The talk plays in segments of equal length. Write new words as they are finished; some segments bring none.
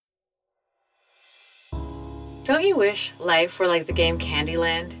Don't you wish life were like the game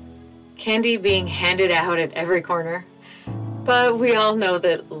Candyland? Candy being handed out at every corner? But we all know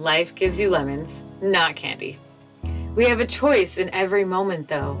that life gives you lemons, not candy. We have a choice in every moment,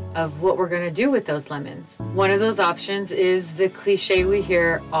 though, of what we're going to do with those lemons. One of those options is the cliche we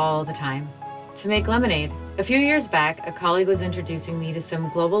hear all the time: to make lemonade. A few years back, a colleague was introducing me to some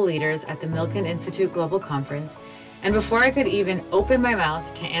global leaders at the Milken Institute Global Conference, and before I could even open my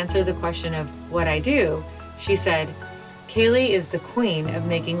mouth to answer the question of what I do, she said, "Kaylee is the queen of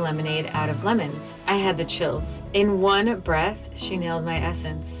making lemonade out of lemons." I had the chills. In one breath, she nailed my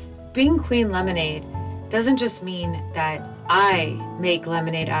essence. Being Queen Lemonade doesn't just mean that I make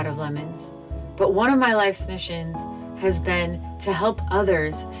lemonade out of lemons, but one of my life's missions has been to help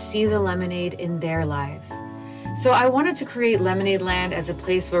others see the lemonade in their lives. So I wanted to create Lemonade Land as a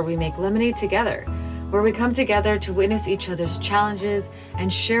place where we make lemonade together, where we come together to witness each other's challenges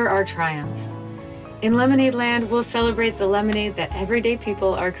and share our triumphs. In Lemonade Land, we'll celebrate the lemonade that everyday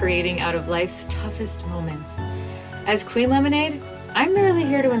people are creating out of life's toughest moments. As Queen Lemonade, I'm merely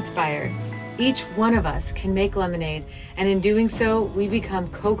here to inspire. Each one of us can make lemonade, and in doing so, we become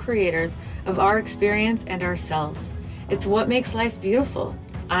co-creators of our experience and ourselves. It's what makes life beautiful.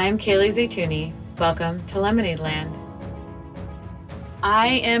 I'm Kaylee Zaytouni. Welcome to Lemonade Land. I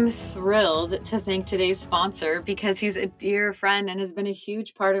am thrilled to thank today's sponsor because he's a dear friend and has been a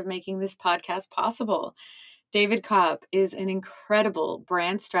huge part of making this podcast possible. David Kopp is an incredible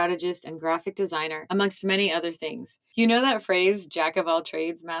brand strategist and graphic designer, amongst many other things. You know that phrase, jack of all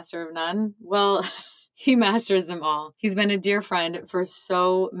trades, master of none? Well, he masters them all. He's been a dear friend for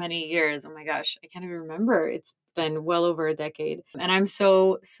so many years. Oh my gosh, I can't even remember. It's been well over a decade. And I'm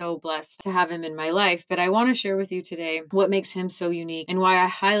so blessed to have him in my life. But I want to share with you today what makes him so unique and why I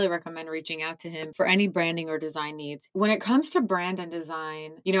highly recommend reaching out to him for any branding or design needs. When it comes to brand and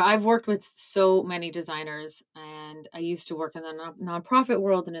design, I've worked with so many designers, and I used to work in the nonprofit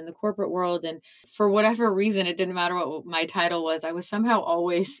world and in the corporate world. And for whatever reason, it didn't matter what my title was. I was somehow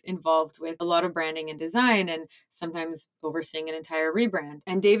always involved with a lot of branding and design, and sometimes overseeing an entire rebrand.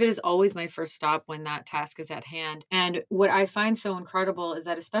 And David is always my first stop when that task is at hand. And what I find so incredible is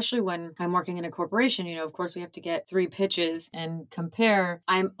that, especially when I'm working in a corporation, of course we have to get 3 pitches and compare.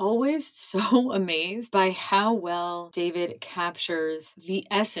 I'm always so amazed by how well David captures the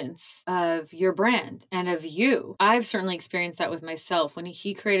essence of your brand and of you. I've certainly experienced that with myself. When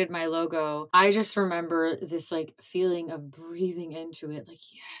he created my logo, I just remember this feeling of breathing into it.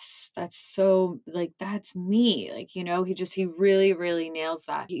 Yes, that's so that's me. He really, really nails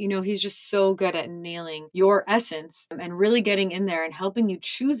that. He's just so good at nailing your essence and really getting in there and helping you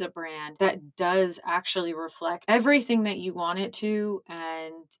choose a brand that does actually reflect everything that you want it to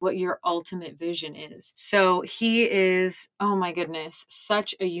and what your ultimate vision is. So he is, oh my goodness,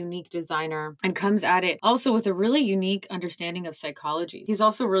 such a unique designer, and comes at it also with a really unique understanding of psychology. He's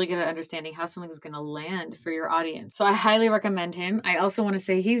also really good at understanding how something is going to land for your audience. So I highly recommend him. I also want to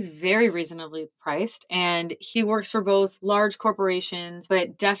say he's very reasonably priced, and he works for both large corporations,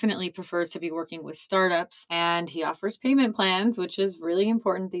 but definitely prefers to be working with startups. And he offers payment plans, which is really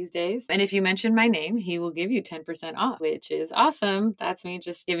important these days. And if you mention my name, he will give you 10% off, which is awesome. That's me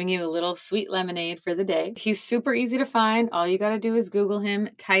just giving you a little sweet lemonade for the day. He's super easy to find. All you got to do is Google him,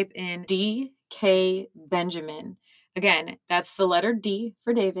 type in D.K. Benjamin. Again, that's the letter D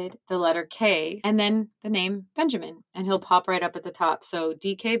for David, the letter K, and then the name Benjamin, and he'll pop right up at the top. So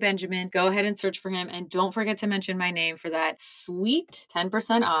DK Benjamin, go ahead and search for him, and don't forget to mention my name for that sweet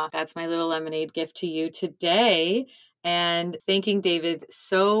 10% off. That's my little lemonade gift to you today, and thanking David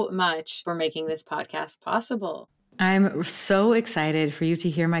so much for making this podcast possible. I'm so excited for you to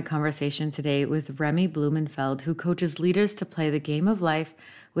hear my conversation today with Remy Blumenfeld, who coaches leaders to play the game of life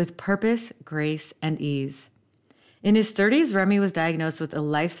with purpose, grace, and ease. In his 30s, Remy was diagnosed with a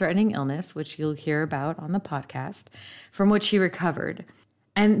life-threatening illness, which you'll hear about on the podcast, from which he recovered.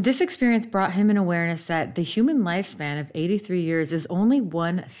 And this experience brought him an awareness that the human lifespan of 83 years is only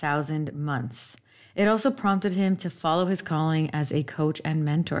 1,000 months. It also prompted him to follow his calling as a coach and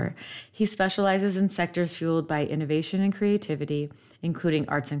mentor. He specializes in sectors fueled by innovation and creativity, including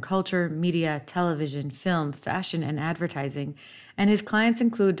arts and culture, media, television, film, fashion, and advertising. And his clients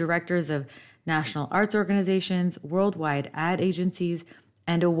include directors of national arts organizations, worldwide ad agencies,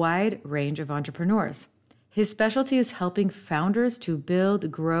 and a wide range of entrepreneurs. His specialty is helping founders to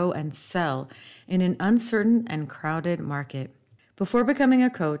build, grow, and sell in an uncertain and crowded market. Before becoming a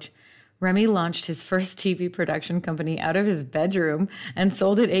coach, Remy launched his first TV production company out of his bedroom and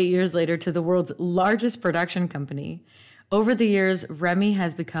sold it 8 years later to the world's largest production company. Over the years, Remy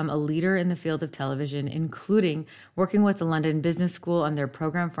has become a leader in the field of television, including working with the London Business School on their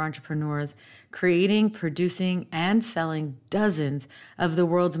program for entrepreneurs, creating, producing, and selling dozens of the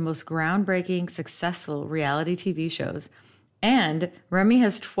world's most groundbreaking, successful reality TV shows. And Remy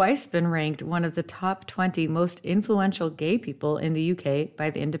has twice been ranked one of the top 20 most influential gay people in the UK by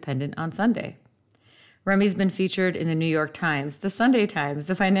The Independent on Sunday. Remy's been featured in the New York Times, the Sunday Times,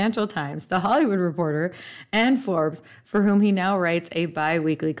 the Financial Times, the Hollywood Reporter, and Forbes, for whom he now writes a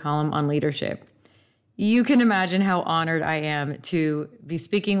bi-weekly column on leadership. You can imagine how honored I am to be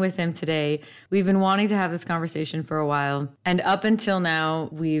speaking with him today. We've been wanting to have this conversation for a while, and up until now,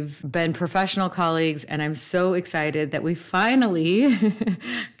 we've been professional colleagues, and I'm so excited that we finally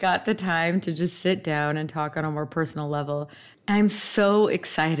got the time to just sit down and talk on a more personal level. I'm so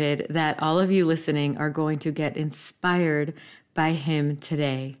excited that all of you listening are going to get inspired by him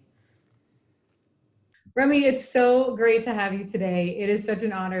today. Remy, it's so great to have you today. It is such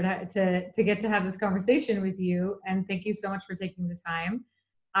an honor to get to have this conversation with you. And thank you so much for taking the time.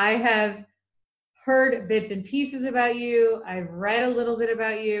 I have heard bits and pieces about you. I've read a little bit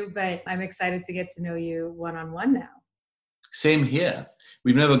about you, but I'm excited to get to know you one-on-one now. Same here.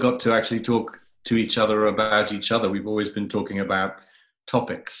 We've never got to actually talk to each other about each other. We've always been talking about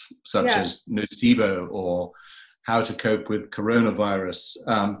topics such as nocebo or how to cope with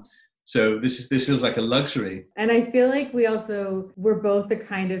coronavirus. So this feels like a luxury. And I feel like we're both the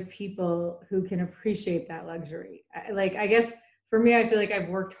kind of people who can appreciate that luxury. I guess for me, I feel like I've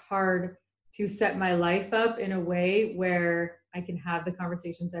worked hard to set my life up in a way where I can have the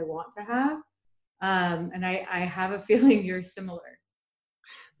conversations I want to have. And I have a feeling you're similar.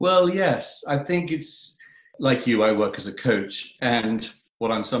 Well, yes, I think it's like you, I work as a coach. And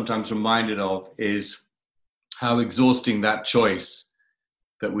what I'm sometimes reminded of is how exhausting that choice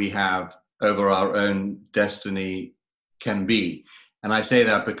that we have over our own destiny can be. And I say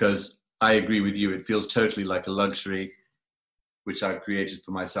that because I agree with you. It feels totally like a luxury, which I've created for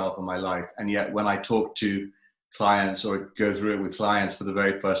myself and my life. And yet when I talk to clients or go through it with clients for the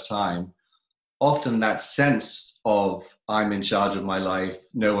very first time, often that sense of I'm in charge of my life,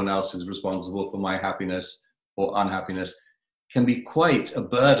 no one else is responsible for my happiness or unhappiness, can be quite a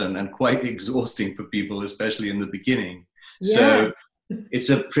burden and quite exhausting for people, especially in the beginning. Yeah. So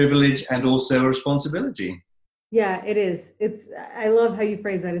it's a privilege and also a responsibility. Yeah, it is. I love how you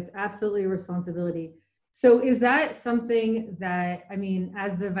phrase that. It's absolutely a responsibility. So is that something that,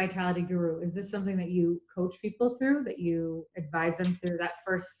 as the Vitality Guru, is this something that you coach people through, that you advise them through that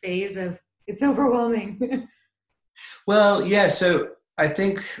first phase of it's overwhelming? Well, yeah. So I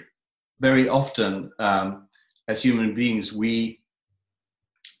think very often as human beings, we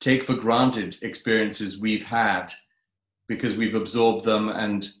take for granted experiences we've had because we've absorbed them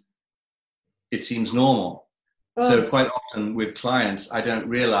and it seems normal. So quite often with clients, I don't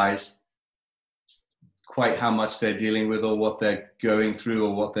realize quite how much they're dealing with or what they're going through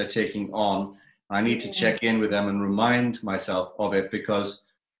or what they're taking on. I need to check in with them and remind myself of it, because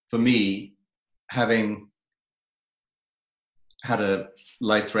for me, having had a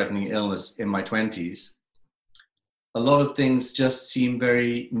life-threatening illness in my 20s, a lot of things just seem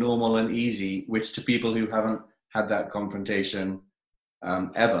very normal and easy, which to people who haven't had that confrontation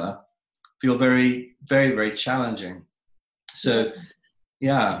ever feel very, very, very challenging. So,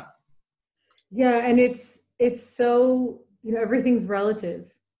 yeah. Yeah, and it's so, everything's relative.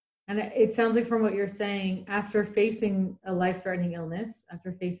 And it sounds like from what you're saying, after facing a life-threatening illness,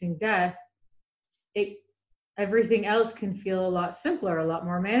 after facing death, everything else can feel a lot simpler, a lot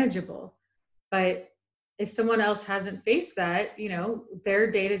more manageable. But if someone else hasn't faced that,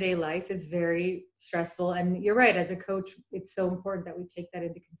 their day-to-day life is very stressful. And you're right, as a coach, it's so important that we take that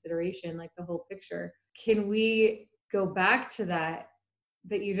into consideration, like the whole picture. Can we go back to that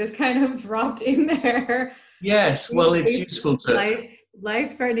you just kind of dropped in there? Yes, well, it's useful to...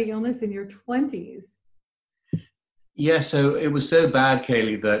 Life-threatening illness in your 20s. Yeah, so it was so bad,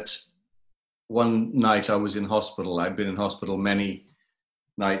 Kaylee, that one night I was in hospital. I've been in hospital many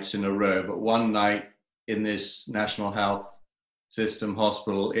nights in a row, but one night in this National Health System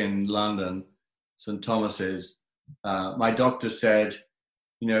hospital in London, St. Thomas's, my doctor said,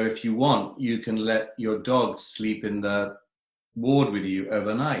 if you want, you can let your dog sleep in the ward with you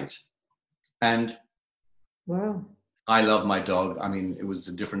overnight. And wow, I love my dog. It was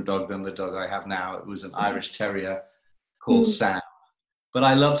a different dog than the dog I have now. It was an Irish Terrier called Sam. But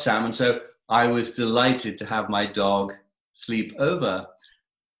I love Sam, and so I was delighted to have my dog sleep over.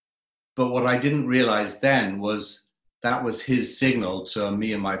 But what I didn't realize then was that was his signal to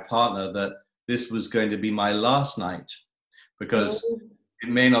me and my partner that this was going to be my last night, because it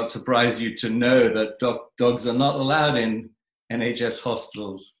may not surprise you to know that dogs are not allowed in NHS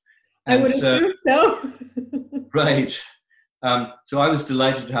hospitals. I would assume so. Right. So I was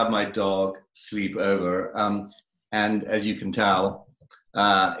delighted to have my dog sleep over. And as you can tell,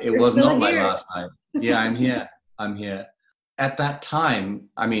 it was not my last night. Yeah, I'm here. I'm here. At that time,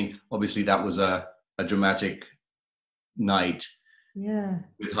 I mean, obviously that was a dramatic night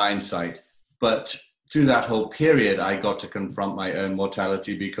with hindsight. But through that whole period, I got to confront my own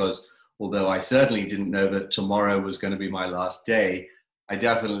mortality, because although I certainly didn't know that tomorrow was going to be my last day, I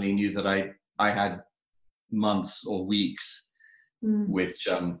definitely knew that I had months or weeks, which,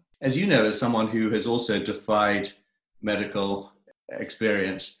 as you know, as someone who has also defied medical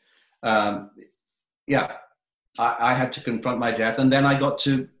experience, I had to confront my death, and then I got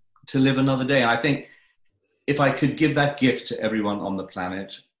to live another day. And I think if I could give that gift to everyone on the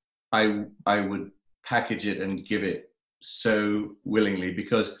planet, I would package it and give it so willingly,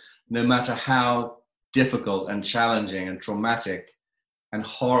 because no matter how difficult and challenging and traumatic and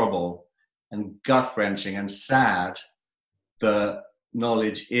horrible and gut-wrenching and sad the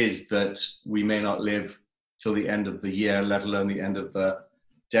knowledge is that we may not live till the end of the year, let alone the end of the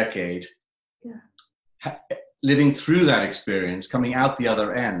decade. Living through that experience, coming out the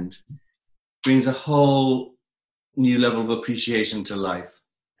other end, brings a whole new level of appreciation to life.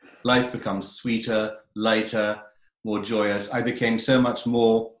 Life becomes sweeter, lighter, more joyous. I became so much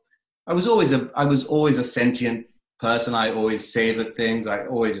more. I was always a sentient person. I always savored things. I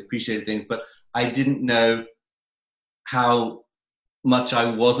always appreciated things, but I didn't know how much I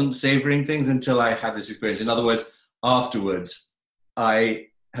wasn't savoring things until I had this experience. In other words, afterwards, I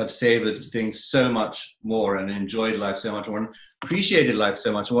have savored things so much more and enjoyed life so much more and appreciated life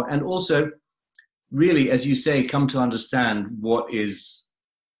so much more. And also, really, as you say, come to understand what is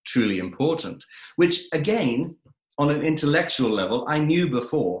truly important, which again, on an intellectual level, I knew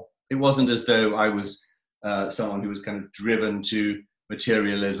before. It wasn't as though I was someone who was kind of driven to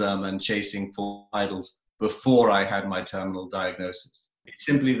materialism and chasing for idols before I had my terminal diagnosis. It's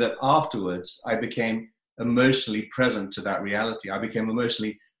simply that afterwards, I became emotionally present to that reality. I became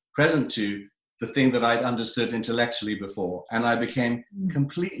emotionally present to the thing that I'd understood intellectually before. And I became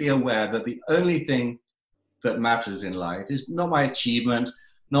completely aware that the only thing that matters in life is not my achievement,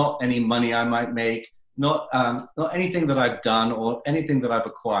 not any money I might make, not anything that I've done or anything that I've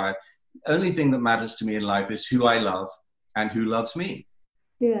acquired. The only thing that matters to me in life is who I love and who loves me.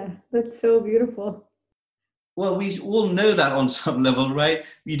 Yeah, that's so beautiful. Well, we all know that on some level, right?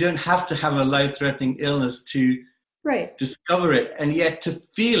 You don't have to have a life-threatening illness to discover it, and yet to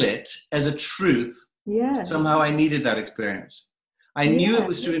feel it as a truth. Yeah. Somehow I needed that experience. I knew it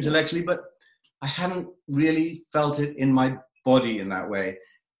was true intellectually, but I hadn't really felt it in my body in that way.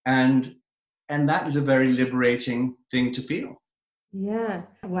 And that is a very liberating thing to feel. Yeah.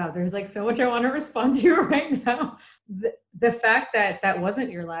 Wow. There's like so much I want to respond to right now. The fact that that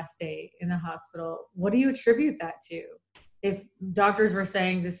wasn't your last day in the hospital, what do you attribute that to? If doctors were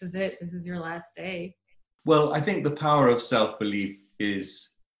saying, this is it, this is your last day. Well, I think the power of self-belief is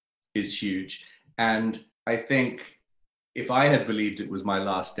huge. And I think if I had believed it was my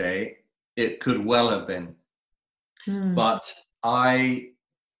last day, it could well have been. But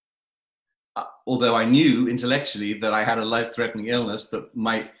although I knew intellectually that I had a life-threatening illness that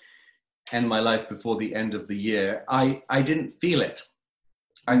might end my life before the end of the year, I didn't feel it.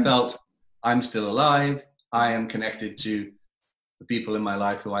 I felt I'm still alive, I am connected to the people in my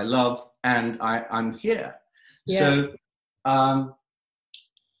life who I love, and I'm here. Yes.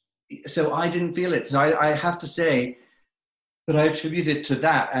 So I didn't feel it. So I have to say that I attribute it to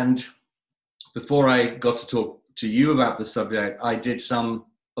that. And before I got to talk to you about the subject, I did some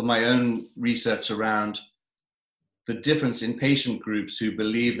of my own research around the difference in patient groups who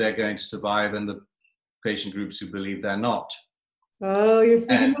believe they're going to survive and the patient groups who believe they're not. Oh, you're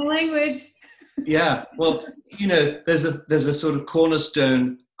speaking my language. Yeah, well, you know, there's a sort of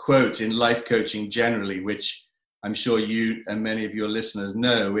cornerstone quote in life coaching generally, which I'm sure you and many of your listeners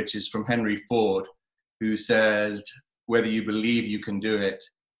know, which is from Henry Ford, who says, whether you believe you can do it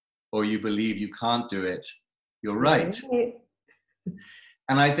or you believe you can't do it, you're right.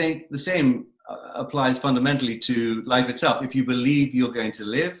 And I think the same applies fundamentally to life itself. If you believe you're going to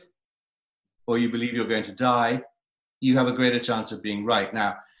live or you believe you're going to die, you have a greater chance of being right.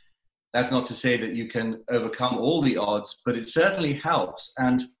 Now, that's not to say that you can overcome all the odds, but it certainly helps.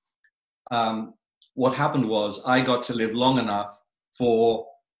 And what happened was I got to live long enough for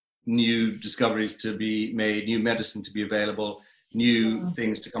new discoveries to be made, new medicine to be available, new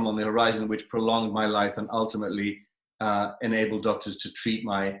things to come on the horizon, which prolonged my life and ultimately enabled doctors to treat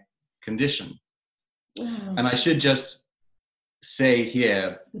my condition. And I should just say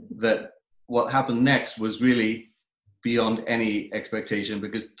here that what happened next was really beyond any expectation,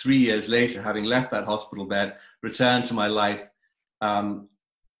 because 3 years later, having left that hospital bed, returned to my life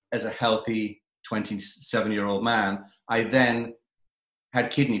as a healthy 27-year-old man, I then had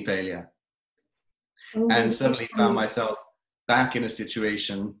kidney failure, and suddenly found myself back in a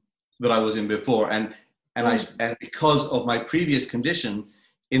situation that I was in before. And because of my previous condition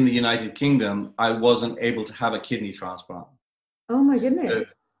in the United Kingdom, I wasn't able to have a kidney transplant. Oh my goodness.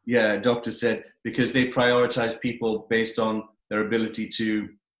 So, yeah, doctor said, because they prioritize people based on their ability to,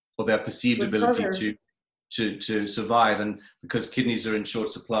 or their perceived ability to survive. And because kidneys are in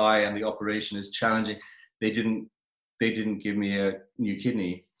short supply and the operation is challenging, they didn't give me a new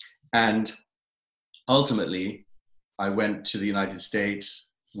kidney. And ultimately, I went to the United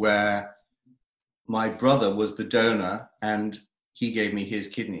States, where my brother was the donor, and he gave me his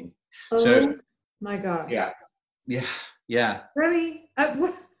kidney. Oh, so, my God. Yeah. Remy,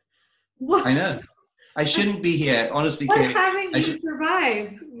 what? I know. I shouldn't be here, honestly, what Kate. Haven't you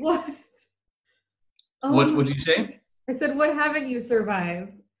survived? What? Oh, what did you say? I said, what haven't you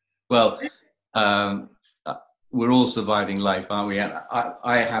survived? Well, we're all surviving life, aren't we? And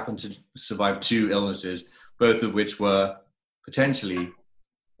I happened to survive 2 illnesses, both of which were potentially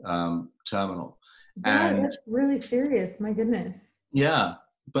terminal. And that's really serious. My goodness. Yeah,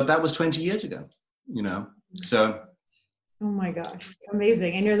 but that was 20 years ago, so. Oh my gosh,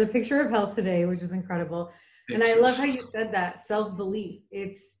 amazing. And you're the picture of health today, which is incredible. And I love how you said that, self-belief.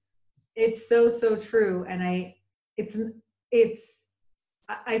 It's so true. And I think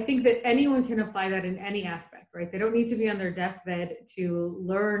that anyone can apply that in any aspect, right? They don't need to be on their deathbed to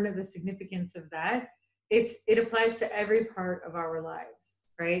learn the significance of that. It applies to every part of our lives,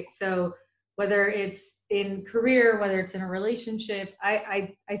 right? So whether it's in career, whether it's in a relationship,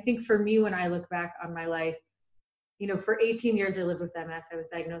 I think for me, when I look back on my life, for 18 years, I lived with MS. I was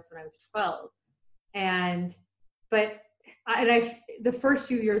diagnosed when I was 12. But the first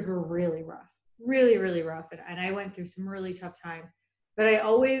few years were really rough, really, really rough. And I went through some really tough times, but I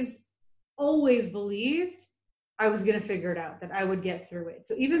always believed I was going to figure it out, that I would get through it.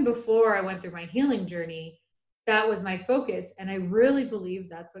 So even before I went through my healing journey, that was my focus. And I really believe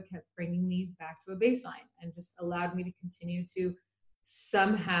that's what kept bringing me back to a baseline and just allowed me to continue to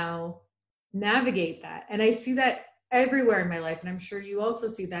somehow navigate that. And I see that everywhere in my life. And I'm sure you also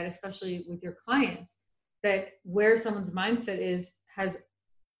see that, especially with your clients, that where someone's mindset is has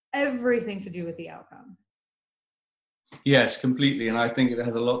everything to do with the outcome. Yes, completely. And I think it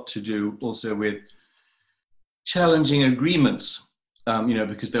has a lot to do also with challenging agreements,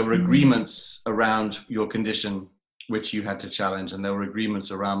 because there were agreements around your condition, which you had to challenge. And there were agreements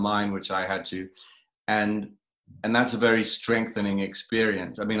around mine, which I had to. And that's a very strengthening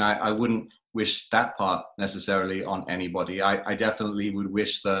experience. I mean, I wouldn't wish that part necessarily on anybody. I definitely would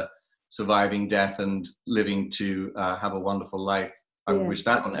wish the surviving death and living to have a wonderful life. I would wish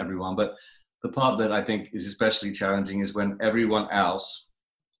that on everyone. But the part that I think is especially challenging is when everyone else,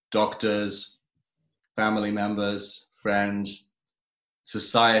 doctors, family members, friends,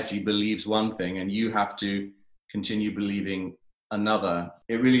 society believes one thing and you have to continue believing another.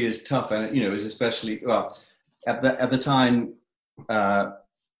 It really is tough. And, it's especially, well, at the time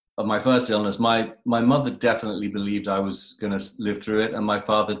of my first illness, my mother definitely believed I was going to live through it, and my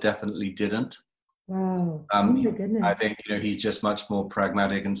father definitely didn't. Wow. Oh my goodness. I think he's just much more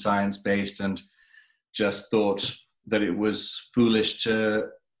pragmatic and science-based, and just thought that it was foolish to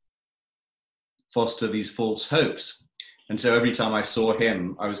foster these false hopes. And so every time I saw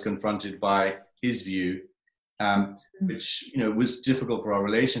him, I was confronted by his view, which was difficult for our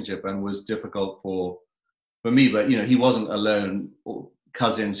relationship and was difficult for me. But he wasn't alone.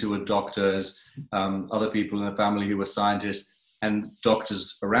 Cousins who were doctors, other people in the family who were scientists, and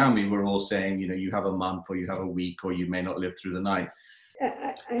doctors around me were all saying, you have a month, or you have a week, or you may not live through the night.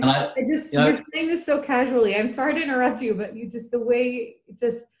 You're saying this so casually. I'm sorry to interrupt you, but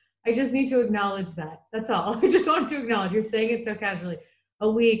I just need to acknowledge that. That's all. I just want to acknowledge you're saying it so casually. A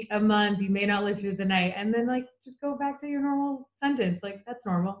week, a month, you may not live through the night, and then just go back to your normal sentence. That's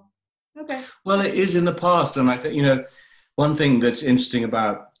normal. Okay. Well, it is in the past, and I think one thing that's interesting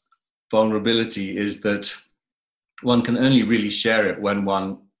about vulnerability is that one can only really share it when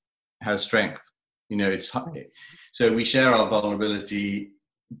one has strength. So we share our vulnerability,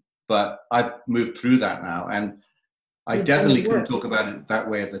 but I've moved through that now, and I definitely couldn't talk about it that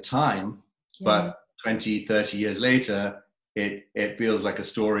way at the time, but 20, 30 years later, it feels like a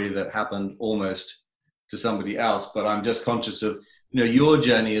story that happened almost to somebody else. But I'm just conscious of, your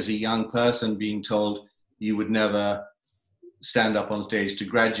journey as a young person, being told you would never stand up on stage to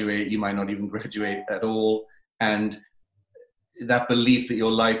graduate, you might not even graduate at all. And that belief that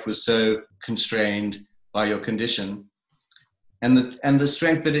your life was so constrained by your condition, and the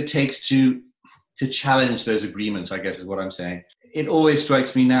strength that it takes to challenge those agreements, I guess is what I'm saying. It always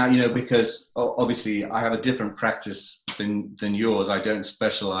strikes me now, because obviously I have a different practice than yours. I don't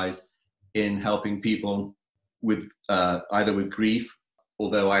specialize in helping people with either with grief,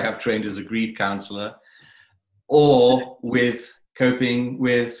 although I have trained as a grief counselor, or with coping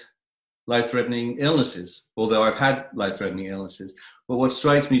with life-threatening illnesses, although I've had life-threatening illnesses. But what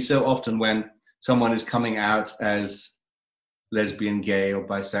strikes me so often when someone is coming out as lesbian, gay, or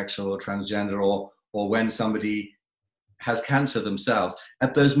bisexual, or transgender, or when somebody has cancer themselves,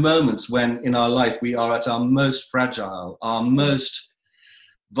 at those moments when in our life we are at our most fragile, our most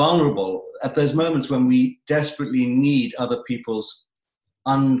vulnerable, at those moments when we desperately need other people's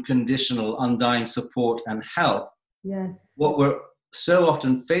unconditional, undying support and help, yes, what we're so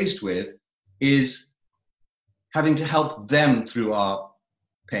often faced with is having to help them through our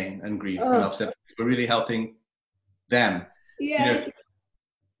pain and grief and upset. We're really helping them. Yes.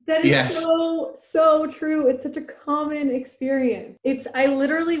 That is yes. so true. It's such a common experience. I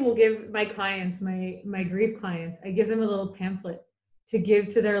literally will give my clients, my grief clients, I give them a little pamphlet to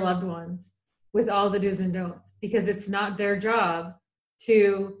give to their loved ones with all the do's and don'ts, because it's not their job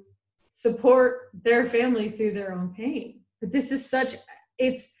to support their family through their own pain. But this is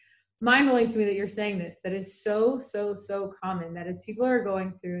it's mind-blowing to me that you're saying this. That is so common. That as people are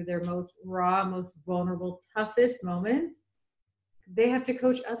going through their most raw, most vulnerable, toughest moments, they have to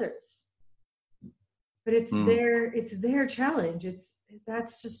coach others. But it's their challenge.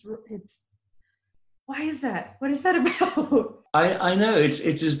 Why is that? What is that about? I know it's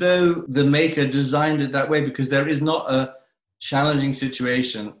as though the maker designed it that way, because there is not a challenging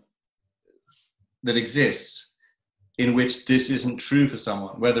situation that exists in which this isn't true for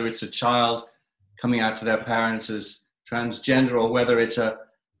someone, whether it's a child coming out to their parents as transgender, or whether it's a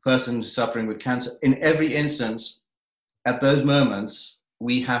person suffering with cancer. In every instance, at those moments,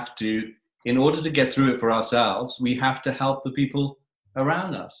 we have to, in order to get through it for ourselves, we have to help the people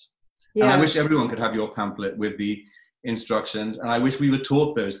around us. Yeah. And I wish everyone could have your pamphlet with the instructions, and I wish we were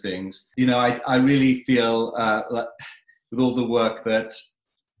taught those things. I really feel like, with all the work that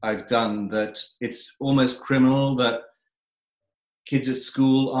I've done, that it's almost criminal that kids at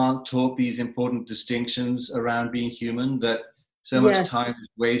school aren't taught these important distinctions around being human, that so much time is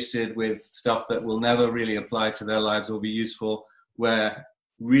wasted with stuff that will never really apply to their lives or be useful, where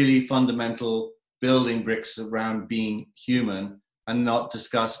really fundamental building bricks around being human are not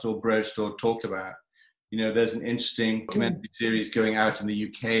discussed or broached or talked about. There's an interesting documentary series going out in the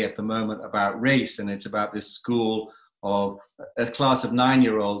UK at the moment about race, and it's about this school of a class of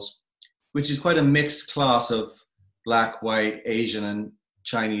 9-year-olds, which is quite a mixed class of Black, white, Asian, and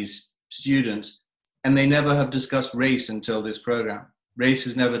Chinese students. And they never have discussed race until this program. Race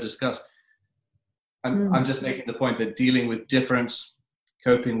is never discussed. I'm just making the point that dealing with difference,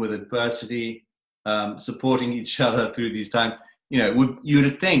 coping with adversity, supporting each other through these times, you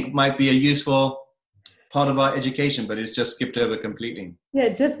would think might be a useful part of our education, but it's just skipped over completely. Yeah,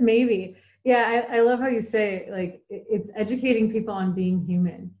 just maybe. Yeah, I love how you say, like, it's educating people on being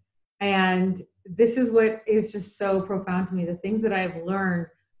human. And this is what is just so profound to me. The things that I've learned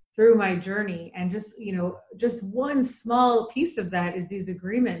through my journey, and just one small piece of that is these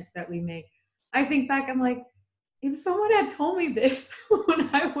agreements that we make. I think back, I'm like, if someone had told me this when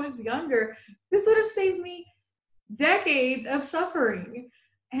I was younger, this would have saved me decades of suffering.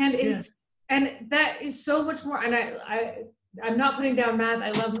 And and that is so much more. And I'm not putting down math.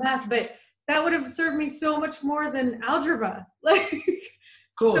 I love math, but that would have served me so much more than algebra. Like,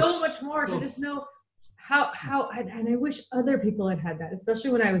 so much more to just know how, and I wish other people had that,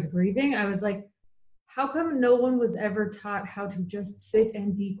 especially when I was grieving. I was like, how come no one was ever taught how to just sit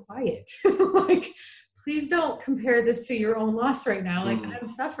and be quiet? Like, please don't compare this to your own loss right now. Like, I'm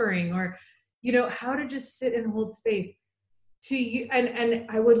suffering, or, how to just sit and hold space to you. And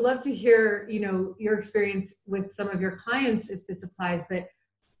I would love to hear, your experience with some of your clients, if this applies, but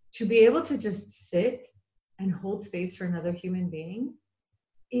to be able to just sit and hold space for another human being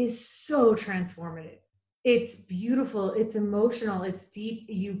is so transformative. It's beautiful. It's emotional. It's deep.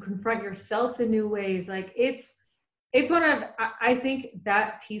 You confront yourself in new ways. Like, it's one of, I think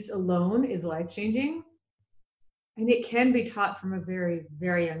that piece alone is life-changing, and it can be taught from a very,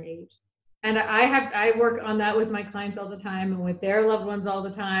 very young age. And I work on that with my clients all the time, and with their loved ones all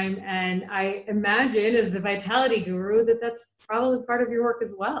the time. And I imagine, as the vitality guru, that that's probably part of your work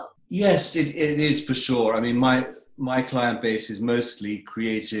as well. Yes, it is, for sure. I mean, my client base is mostly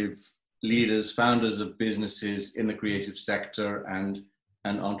creative leaders, founders of businesses in the creative sector, and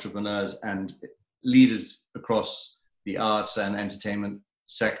entrepreneurs and leaders across the arts and entertainment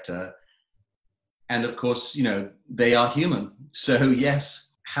sector. And of course, you know, they are human. So yes,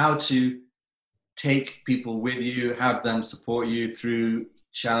 how to take people with you, have them support you through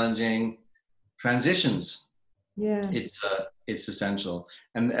challenging transitions. Yeah. It's essential.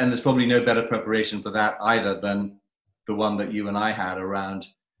 And there's probably no better preparation for that either than the one that you and I had around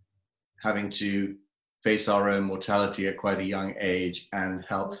having to face our own mortality at quite a young age and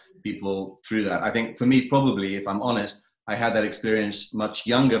help people through that. I think for me, probably, if I'm honest, I had that experience much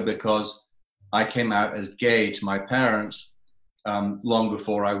younger because I came out as gay to my parents long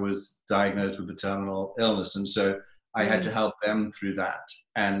before I was diagnosed with the terminal illness. And so I had to help them through that.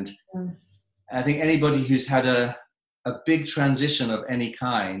 And I think anybody who's had a big transition of any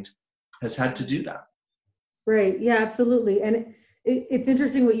kind has had to do that. Right. Yeah, absolutely. And it's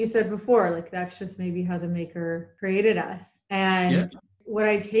interesting what you said before, like that's just maybe how the maker created us. And what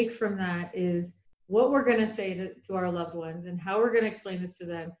I take from that is what we're going to say to our loved ones and how we're going to explain this to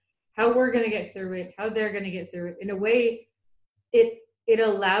them, how we're going to get through it, how they're going to get through it. In a way, it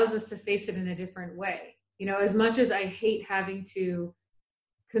allows us to face it in a different way. You know, as much as I hate having to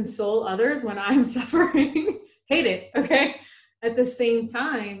console others when I'm suffering, hate it, okay? At the same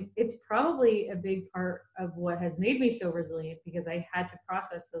time, it's probably a big part of what has made me so resilient because I had to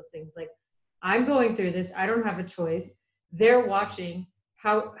process those things. Like, I'm going through this, I don't have a choice. They're watching,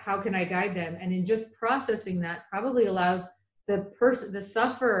 how can I guide them? And in just processing that probably allows the person, the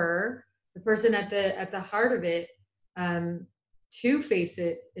sufferer, the person at the heart of it, to face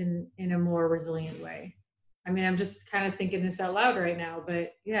it in a more resilient way. I mean, I'm just kind of thinking this out loud right now,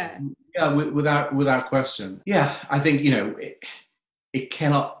 but yeah. Yeah, without question. Yeah, I think, you know,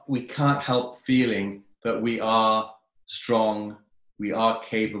 we can't help feeling that we are strong, we are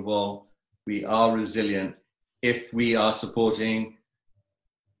capable, we are resilient if we are supporting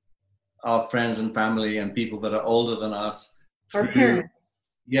our friends and family and people that are older than us. Our parents.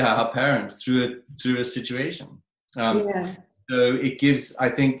 Yeah, our parents through a situation. So it gives, I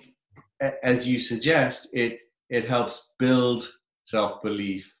think, as you suggest, it helps build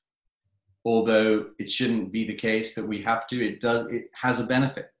self-belief, although it shouldn't be the case that we have to. It has a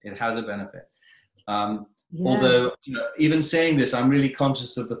benefit. Although, you know, even saying this, I'm really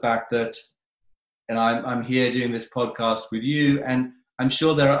conscious of the fact that, and I'm here doing this podcast with you, and I'm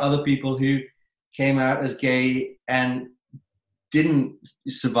sure there are other people who came out as gay and didn't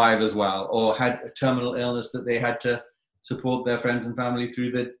survive as well, or had a terminal illness that they had to support their friends and family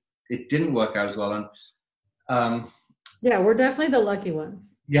through, that it didn't work out as well. And we're definitely the lucky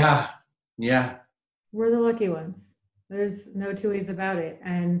ones. Yeah. We're the lucky ones. There's no two ways about it.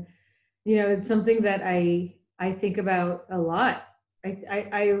 And, you know, it's something that I think about a lot.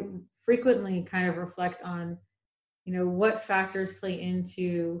 I frequently kind of reflect on, you know, what factors play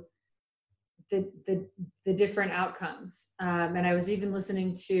into the different outcomes. And I was even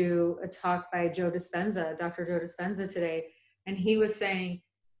listening to a talk by Dr. Joe Dispenza today, and he was saying,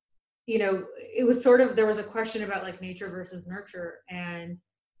 you know, it was sort of, there was a question about like nature versus nurture. And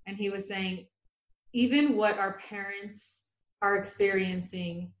he was saying, even what our parents are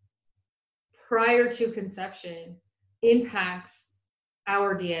experiencing prior to conception impacts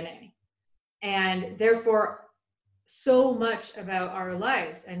our DNA. And therefore, so much about our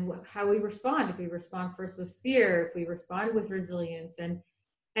lives and how we respond. If we respond first with fear, if we respond with resilience.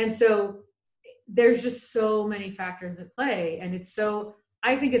 And so there's just so many factors at play. And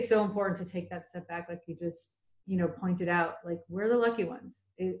I think it's so important to take that step back, like you just, you know, pointed out, like we're the lucky ones.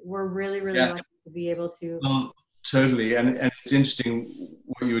 We're really, really lucky to be able to. Well, totally. And it's interesting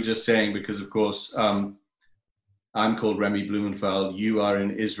what you were just saying, because of course, I'm called Remy Blumenfeld. You are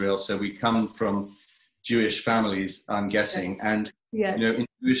in Israel. So we come from Jewish families, I'm guessing. And, you know, in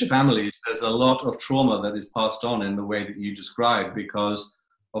Jewish families, there's a lot of trauma that is passed on in the way that you described because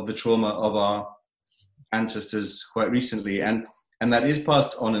of the trauma of our ancestors quite recently. And that is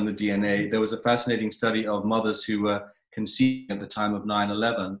passed on in the DNA. There was a fascinating study of mothers who were conceiving at the time of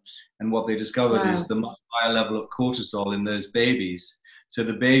 9/11. And what they discovered is the much higher level of cortisol in those babies. So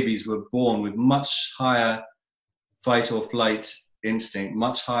the babies were born with much higher fight or flight instinct,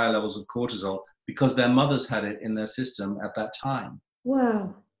 much higher levels of cortisol, because their mothers had it in their system at that time.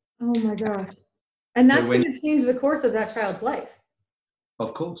 Wow. Oh my gosh. And that's going to change the course of that child's life.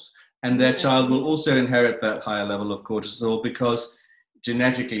 Of course. And their child will also inherit that higher level of cortisol because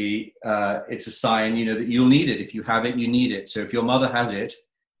genetically it's a sign, you know, that you'll need it. If you have it, you need it. So if your mother has it,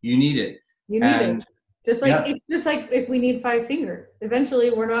 you need it. You need it. It's just like if we need 5 fingers,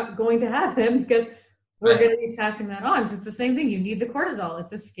 eventually we're not going to have them because we're going to be passing that on. So it's the same thing. You need the cortisol.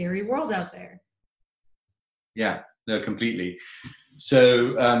 It's a scary world out there. Yeah, no, completely.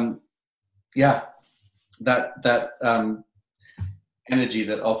 So, that energy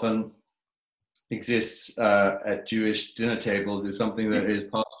that often exists at Jewish dinner tables is something that is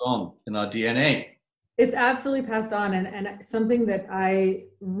passed on in our DNA. It's absolutely passed on. And something that I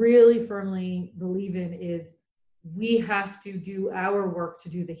really firmly believe in is we have to do our work to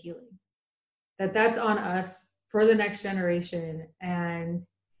do the healing. That's on us for the next generation. And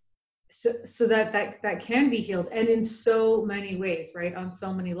so that can be healed, and in so many ways, right? On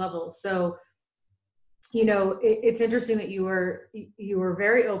so many levels. So, it's interesting that you were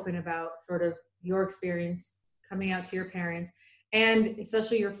very open about sort of your experience coming out to your parents, and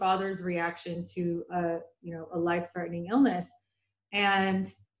especially your father's reaction to a life-threatening illness.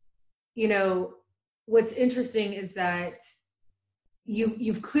 And what's interesting is that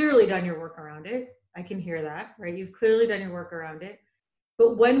you've clearly done your work around it. I can hear that, right? You've clearly done your work around it.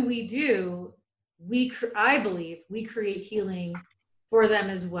 But when we do, I believe we create healing for them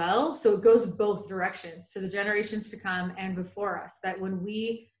as well. So it goes both directions, to the generations to come and before us. That when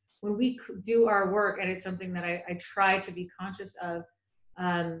we do our work, and it's something that I try to be conscious of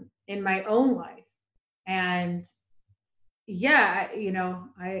in my own life. And yeah,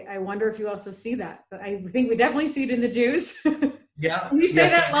 I wonder if you also see that, but I think we definitely see it in the Jews. Yeah. We say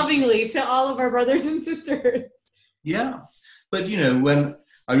that lovingly to all of our brothers and sisters. Yeah. But, when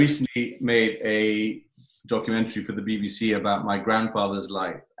I recently made a documentary for the BBC about my grandfather's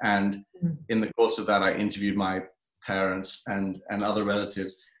life, and in the course of that, I interviewed my parents and other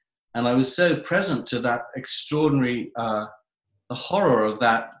relatives, and I was so present to that extraordinary, the horror of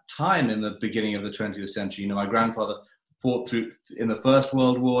that time in the beginning of the 20th century. My grandfather fought in the First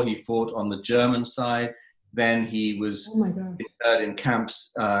World War. He fought on the German side. Then he was interred in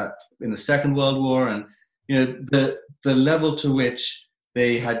camps in the Second World War, and the level to which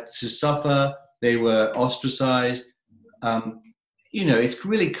they had to suffer, they were ostracized. It's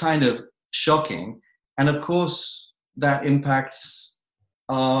really kind of shocking. And of course, that impacts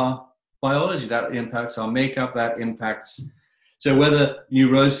our biology, that impacts our makeup, that impacts. So whether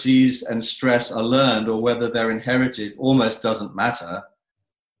neuroses and stress are learned or whether they're inherited almost doesn't matter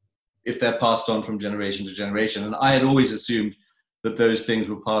if they're passed on from generation to generation. And I had always assumed that those things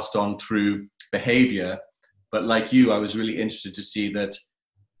were passed on through behavior. But like you, I was really interested to see that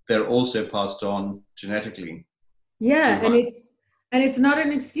they're also passed on genetically. Yeah, and it's not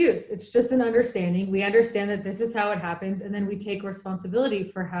an excuse. It's just an understanding. We understand that this is how it happens, and then we take responsibility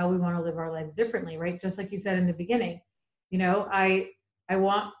for how we want to live our lives differently, right? Just like you said in the beginning. I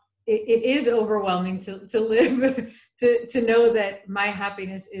want it is overwhelming to live to know that my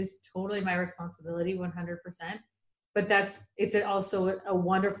happiness is totally my responsibility, 100%. But it's also a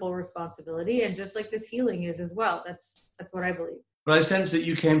wonderful responsibility, and just like this healing is as well. That's what I believe. But I sense that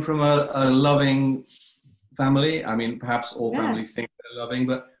you came from a loving family. I mean, perhaps all families think they're loving,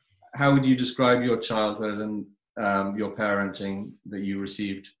 but how would you describe your childhood and your parenting that you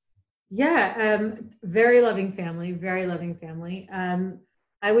received? Yeah, very loving family, very loving family.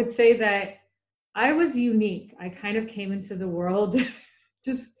 I would say that I was unique. I kind of came into the world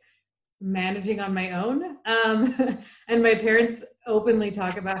just managing on my own. And my parents openly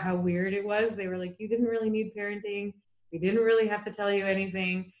talk about how weird it was. They were like, you didn't really need parenting. We didn't really have to tell you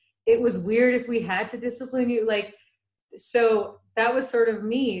anything. It was weird if we had to discipline you. So that was sort of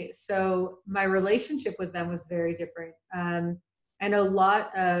me. So my relationship with them was very different. And a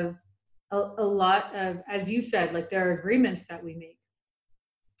lot of, as you said, there are agreements that we make.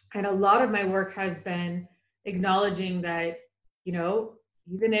 And a lot of my work has been acknowledging that,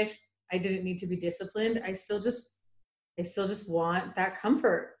 even if I didn't need to be disciplined, I still just want that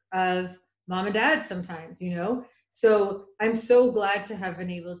comfort of mom and dad sometimes, So I'm so glad to have been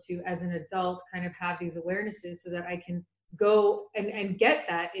able to, as an adult, kind of have these awarenesses so that I can go and get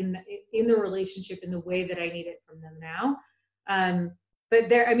that in the relationship in the way that I need it from them now. But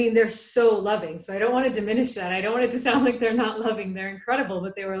they're so loving. So I don't want to diminish that. I don't want it to sound like they're not loving. They're incredible,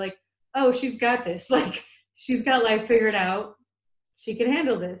 but they were like, oh, she's got this. She's got life figured out. She can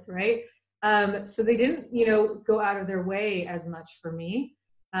handle this, right? So they didn't, go out of their way as much for me,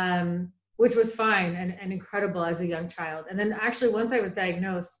 which was fine and incredible as a young child. And then actually, once I was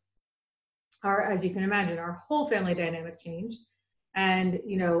diagnosed, as you can imagine, our whole family dynamic changed. And,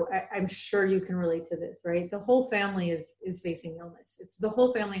 I'm sure you can relate to this, right? The whole family is facing illness. The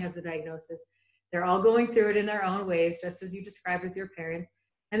whole family has a diagnosis. They're all going through it in their own ways, just as you described with your parents.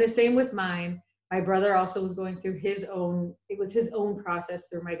 And the same with mine. My brother also was going through his own process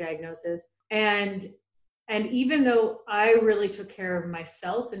through my diagnosis. And even though I really took care of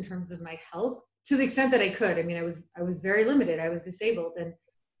myself in terms of my health, to the extent that I could, I was very limited. I was disabled. And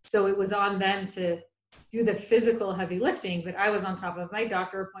so it was on them to do the physical heavy lifting, but I was on top of my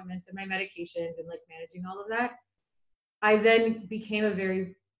doctor appointments and my medications and like managing all of that. I then became a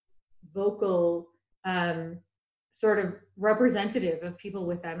very vocal sort of representative of people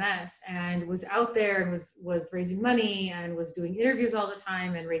with MS, and was out there and was raising money and was doing interviews all the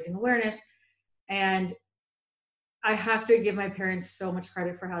time and raising awareness. And I have to give my parents so much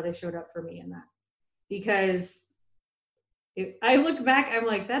credit for how they showed up for me in that, because I look back, I'm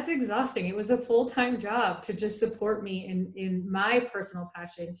like, that's exhausting. It was a full-time job to just support me in my personal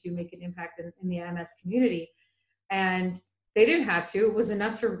passion to make an impact in the MS community. And they didn't have to. It was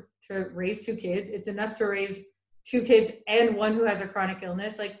enough to raise 2 kids. It's enough to raise 2 kids and one who has a chronic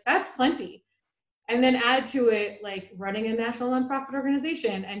illness. Like, that's plenty. And then add to it, like, running a national nonprofit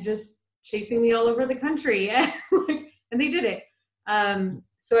organization and just chasing me all over the country. And, and they did it.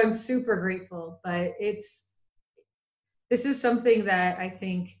 So I'm super grateful. But this is something that I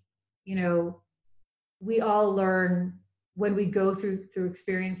think, we all learn when we go through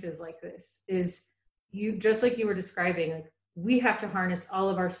experiences like this, is you, just like you were describing, like, we have to harness all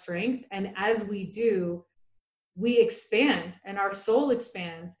of our strength. And as we do, we expand and our soul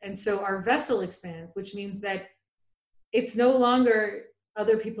expands. And so our vessel expands, which means that it's no longer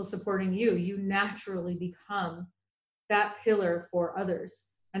other people supporting you. You naturally become that pillar for others.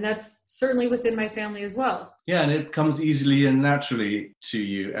 And that's certainly within my family as well. Yeah, and it comes easily and naturally to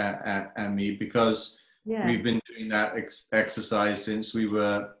you and me, because we've been doing that exercise since we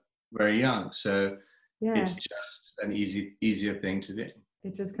were very young. So it's just an easier thing to do.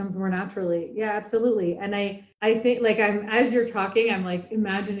 It just comes more naturally. Yeah, absolutely. And I think, like, as you're talking, I'm like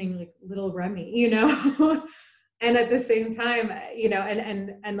imagining like little Remy, and at the same time,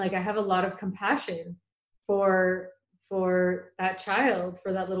 and like, I have a lot of compassion for that child,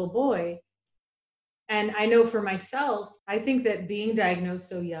 for that little boy. And I know for myself, I think that being diagnosed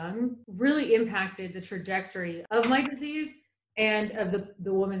so young really impacted the trajectory of my disease and of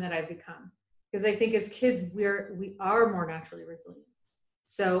the woman that I've become. Because I think as kids, we are more naturally resilient.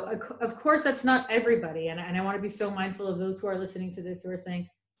 So of course, that's not everybody. And I want to be so mindful of those who are listening to this, who are saying,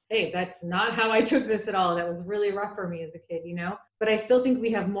 hey, that's not how I took this at all. That was really rough for me as a kid, But I still think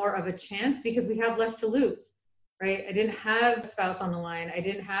we have more of a chance because we have less to lose, right? I didn't have a spouse on the line. I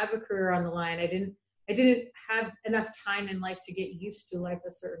didn't have a career on the line. I didn't have enough time in life to get used to life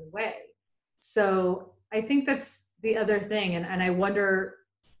a certain way. So I think that's the other thing. And I wonder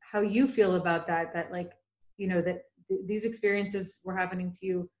how you feel about that like, that these experiences were happening to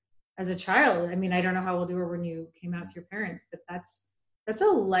you as a child. I mean, I don't know how old you were when you came out to your parents, but that's a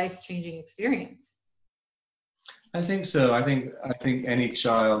life-changing experience. I think so. I think any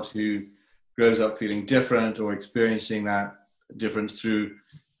child who grows up feeling different or experiencing that difference through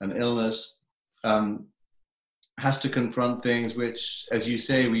an illness has to confront things which, as you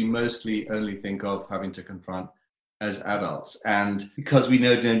say, we mostly only think of having to confront as adults. And because we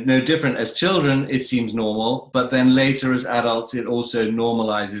know no different as children, it seems normal. But then later as adults, it also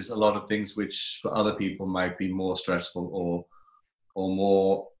normalizes a lot of things which for other people might be more stressful or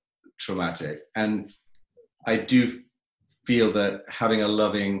more traumatic. And I do feel that having a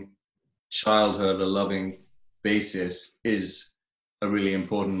loving childhood, a loving basis, is a really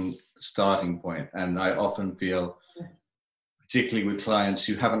important starting point. And I often feel, particularly with clients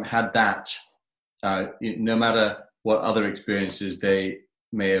who haven't had that, no matter what other experiences they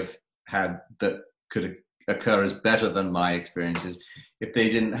may have had that could occur as better than my experiences, if they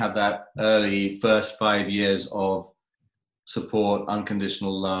didn't have that early first 5 years of support,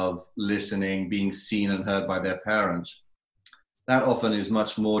 unconditional love, listening, being seen and heard by their parents, that often is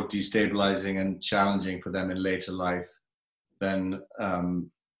much more destabilizing and challenging for them in later life than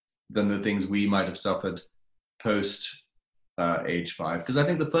the things we might have suffered post age 5. Because I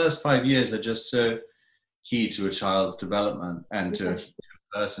think the first 5 years are just so key to a child's development and to a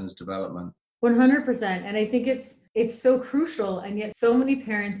person's development. 100%. And I think it's so crucial. And yet so many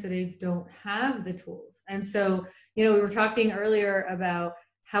parents today don't have the tools. And so, we were talking earlier about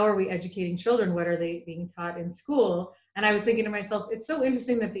how are we educating children? What are they being taught in school? And I was thinking to myself, it's so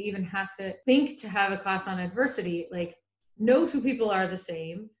interesting that they even have to think to have a class on adversity. Like, no two people are the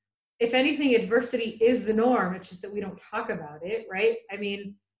same. If anything, adversity is the norm. It's just that we don't talk about it, right? I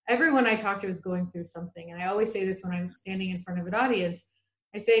mean, everyone I talk to is going through something. And I always say this when I'm standing in front of an audience.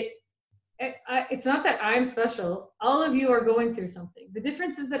 I say, it's not that I'm special. All of you are going through something. The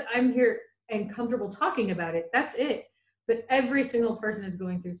difference is that I'm here and comfortable talking about it. That's it. But every single person is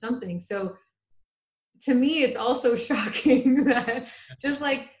going through something. So to me, it's also shocking that just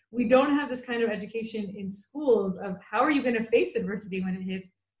like we don't have this kind of education in schools of how are you going to face adversity when it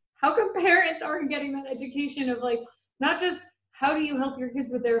hits? How come parents aren't getting that education of like, not just how do you help your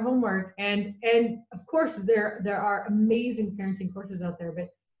kids with their homework? And of course there are amazing parenting courses out there, but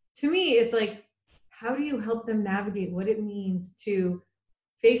to me it's like, how do you help them navigate what it means to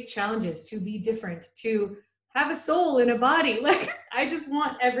face challenges, to be different, to have a soul in a body? Like, I just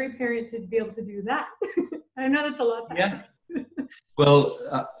want every parent to be able to do that. I know that's a lot to ask. Well,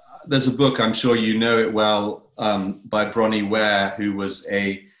 there's a book, I'm sure you know it well, by Bronnie Ware, who was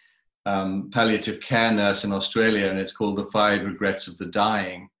a palliative care nurse in Australia, and it's called The 5 Regrets of the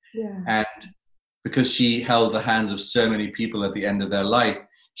Dying. Yeah. And because she held the hands of so many people at the end of their life,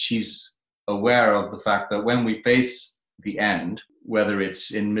 she's aware of the fact that when we face the end, whether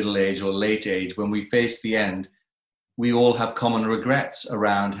it's in middle age or late age, when we face the end, we all have common regrets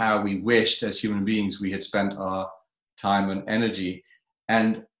around how we wished as human beings we had spent our time and energy.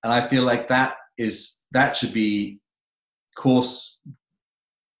 And I feel like that should be course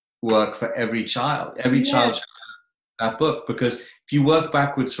work for every child. Every child should have that book, because if you work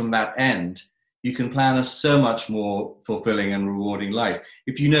backwards from that end, you can plan a so much more fulfilling and rewarding life.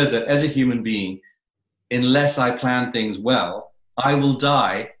 If you know that as a human being, unless I plan things well, I will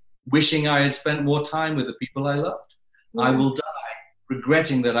die wishing I had spent more time with the people I loved. I will die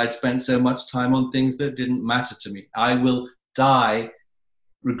regretting that I'd spent so much time on things that didn't matter to me. I will die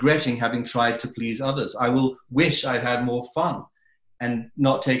regretting having tried to please others. I will wish I'd had more fun and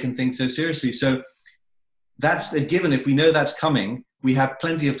not taken things so seriously. So that's a given. If we know that's coming, we have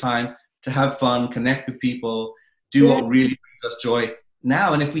plenty of time to have fun, connect with people, do what really brings us joy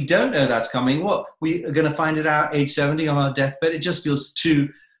now. And if we don't know that's coming, what? We are going to find it out age 70 on our deathbed. It just feels too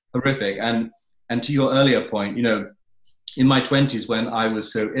horrific. And to your earlier point, you know, in my 20s when I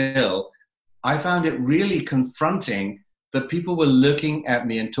was so ill, I found it really confronting that people were looking at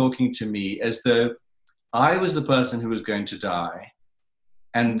me and talking to me as though I was the person who was going to die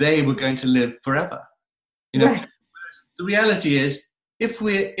and they were going to live forever. You know, Right. The reality is, if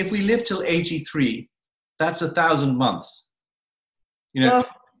we live till 83, that's 1,000 months. You know,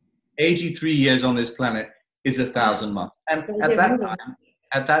 83 years on this planet is 1,000 months. And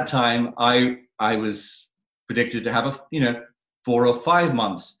at that time, I was predicted to have 4 or 5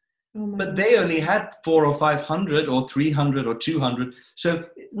 months. But they only had 400 or 500 or 300 or 200. So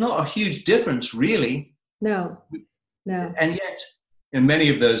not a huge difference, really. No. And yet, in many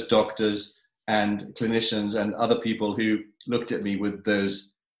of those doctors and clinicians and other people who looked at me with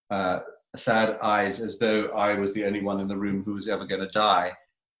those sad eyes as though I was the only one in the room who was ever going to die,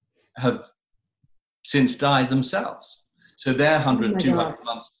 have since died themselves. So their 100, 200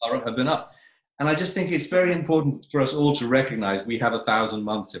 months have been up. And I just think it's very important for us all to recognize we have 1,000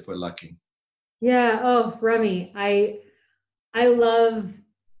 months if we're lucky. Yeah. Oh, Remy, I love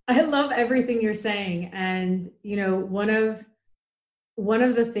everything you're saying. And, you know, one of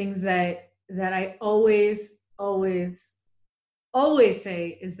the things that I always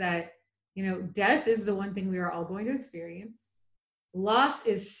say is that, you know, death is the one thing we are all going to experience. Loss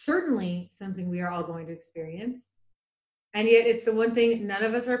is certainly something we are all going to experience. And yet it's the one thing none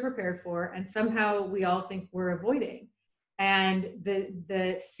of us are prepared for, and somehow we all think we're avoiding. And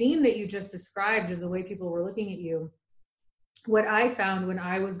the scene that you just described of the way people were looking at you, what I found when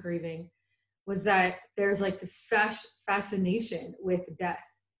I was grieving was that there's like this fascination with death.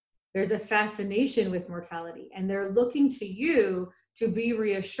 There's a fascination with mortality, and they're looking to you to be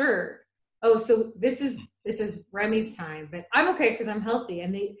reassured. Oh, so this is Remy's time, but I'm okay because I'm healthy.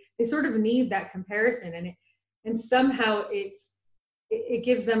 And they sort of need that comparison, and somehow it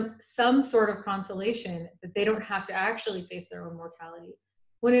gives them some sort of consolation that they don't have to actually face their own mortality.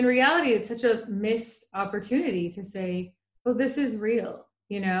 When in reality, it's such a missed opportunity to say, oh, this is real,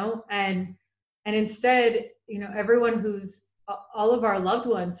 you know? And instead, you know, all of our loved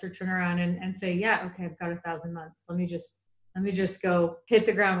ones to turn around and say, yeah, okay, I've got 1,000 months. Let me just go hit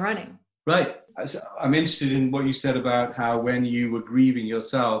the ground running. Right. I'm interested in what you said about how when you were grieving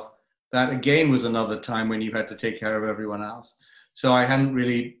yourself, that again was another time when you had to take care of everyone else. So I hadn't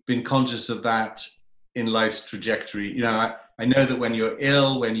really been conscious of that in life's trajectory. You know, I know that when you're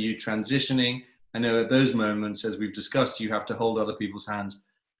ill, when you're transitioning, I know at those moments, as we've discussed, you have to hold other people's hands.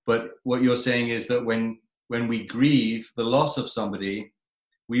 But what you're saying is that when we grieve the loss of somebody,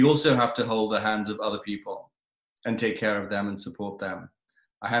 we also have to hold the hands of other people and take care of them and support them.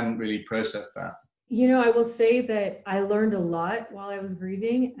 I hadn't really processed that. You know, I will say that I learned a lot while I was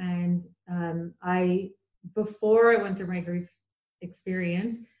grieving, and before I went through my grief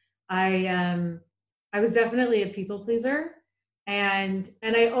experience, I was definitely a people pleaser, and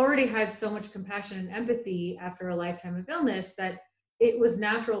I already had so much compassion and empathy after a lifetime of illness that it was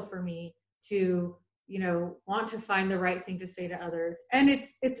natural for me to, you know, want to find the right thing to say to others. And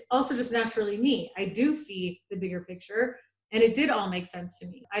it's also just naturally me. I do see the bigger picture. And it did all make sense to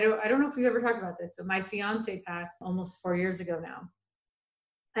me. I don't know if we've ever talked about this, but my fiance passed almost 4 years ago now.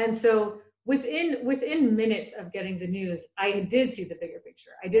 And so within minutes of getting the news, I did see the bigger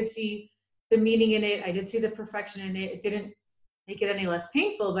picture. I did see the meaning in it. I did see the perfection in it. It didn't make it any less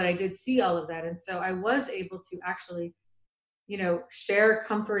painful, but I did see all of that. And so I was able to actually, share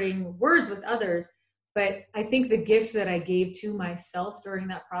comforting words with others. But I think the gift that I gave to myself during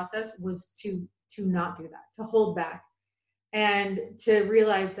that process was to not do that, to hold back, and to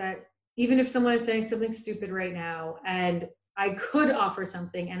realize that even if someone is saying something stupid right now and I could offer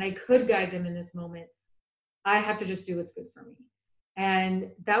something and I could guide them in this moment, I have to just do what's good for me.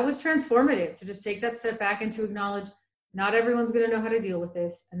 And that was transformative, to just take that step back and to acknowledge not everyone's going to know how to deal with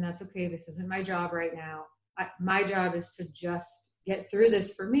this. And that's okay. This isn't my job right now. My job is to just get through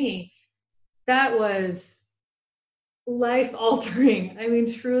this for me. That was life altering. I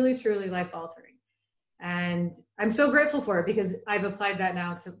mean, truly, truly life altering. And I'm so grateful for it because I've applied that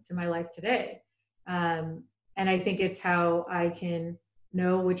now to my life today. And I think it's how I can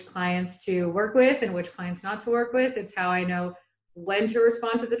know which clients to work with and which clients not to work with. It's how I know when to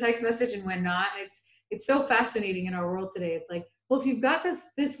respond to the text message and when not. It's so fascinating in our world today. It's like, well, if you've got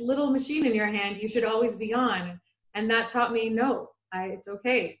this little machine in your hand, you should always be on. And that taught me, no, it's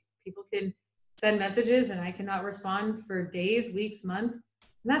okay. People can send messages and I cannot respond for days, weeks, months. And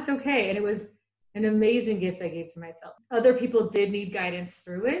that's okay. And it was an amazing gift I gave to myself. Other people did need guidance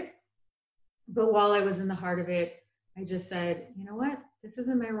through it. But while I was in the heart of it, I just said, you know what? This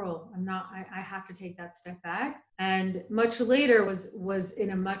isn't my role. I have to take that step back. And much later was in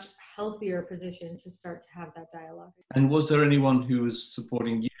a much healthier position to start to have that dialogue. And was there anyone who was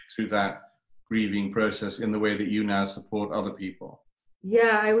supporting you through that grieving process in the way that you now support other people?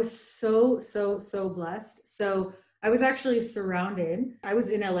 Yeah, I was so blessed. So I was actually surrounded. I was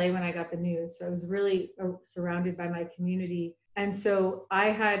in LA when I got the news. So I was really surrounded by my community. And so I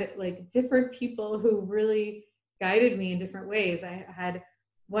had like different people who really guided me in different ways. I had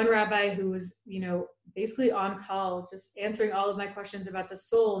one rabbi who was, basically on call, just answering all of my questions about the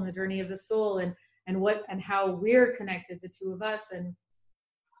soul and the journey of the soul and how we're connected, the two of us. And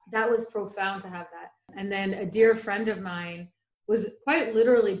that was profound to have that. And then a dear friend of mine was quite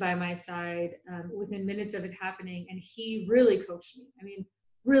literally by my side within minutes of it happening. And he really coached me. I mean,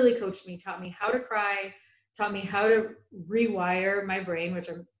 really coached me, taught me how to cry, taught me how to rewire my brain, which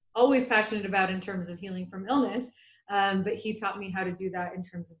I'm always passionate about in terms of healing from illness. But he taught me how to do that in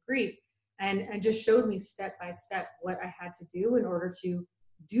terms of grief and just showed me step by step what I had to do in order to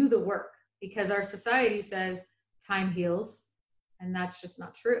do the work, because our society says time heals, and that's just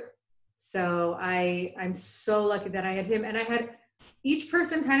not true. So I'm so lucky that I had him, and I had each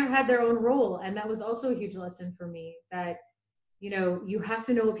person kind of had their own role. And that was also a huge lesson for me that, you have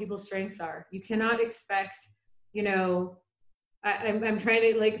to know what people's strengths are. You cannot expect, I'm trying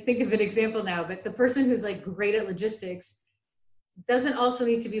to think of an example now, but the person who's like great at logistics doesn't also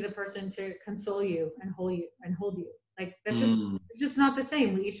need to be the person to console you and hold you. Like that's it's just not the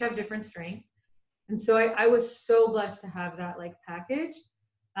same. We each have different strengths. And so I was so blessed to have that package.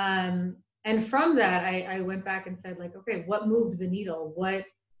 And from that, I went back and said okay, what moved the needle? What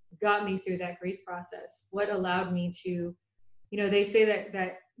got me through that grief process? What allowed me to, they say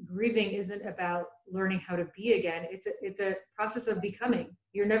that grieving isn't about learning how to be again. It's a process of becoming.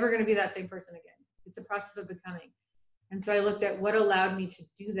 You're never going to be that same person again. It's a process of becoming. And so I looked at what allowed me to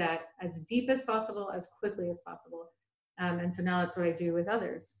do that as deep as possible, as quickly as possible. And so now that's what I do with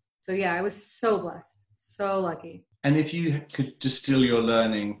others. So yeah, I was so blessed, so lucky. And if you could distill your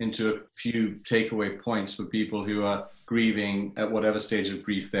learning into a few takeaway points for people who are grieving at whatever stage of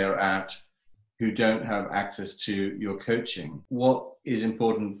grief they're at, who don't have access to your coaching, what is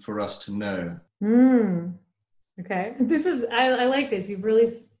important for us to know? Okay. I like this. You've really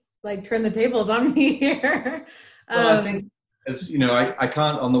turned the tables on me here. Well, I think, as I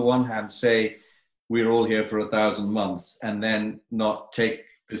can't on the one hand say we're all here for 1,000 months and then not take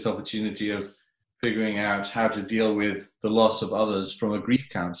this opportunity of figuring out how to deal with the loss of others from a grief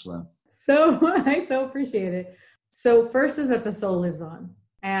counselor. So I so appreciate it. So first is that the soul lives on.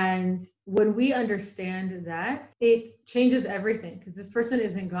 And when we understand that, it changes everything, because this person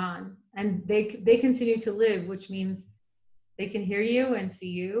isn't gone and they continue to live, which means they can hear you and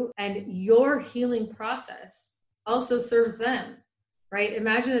see you, and your healing process also serves them, right?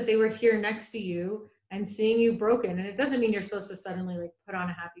 Imagine that they were here next to you and seeing you broken. And it doesn't mean you're supposed to suddenly put on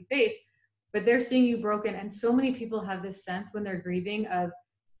a happy face, but they're seeing you broken. And so many people have this sense when they're grieving of,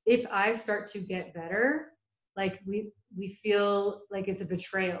 if I start to get better, we feel like it's a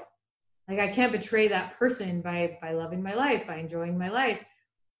betrayal. I can't betray that person by loving my life, by enjoying my life.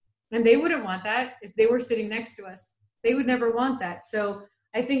 And they wouldn't want that if they were sitting next to us. They would never want that. So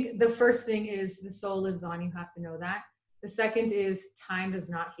I think the first thing is the soul lives on. You have to know that. The second is time does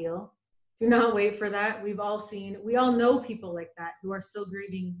not heal. Do not wait for that. We all know people like that who are still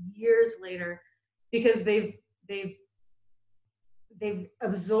grieving years later because they've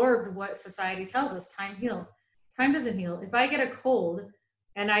absorbed what society tells us. Time heals. Time doesn't heal. If I get a cold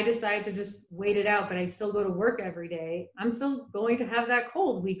and I decide to just wait it out, but I still go to work every day, I'm still going to have that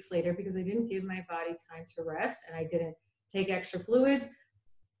cold weeks later because I didn't give my body time to rest and I didn't take extra fluids.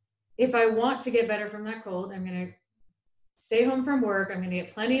 If I want to get better from that cold, I'm going to stay home from work. I'm going to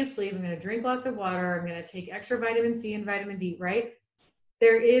get plenty of sleep. I'm going to drink lots of water. I'm going to take extra vitamin C and vitamin D, right?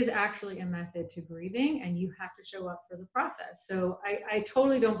 There is actually a method to grieving and you have to show up for the process. So I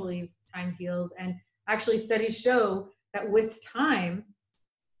totally don't believe time heals. And actually studies show that with time,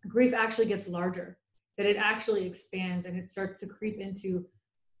 grief actually gets larger, that it actually expands and it starts to creep into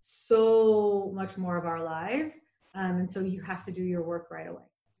so much more of our lives. And so you have to do your work right away.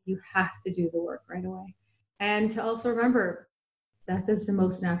 You have to do the work right away. And to also remember, death is the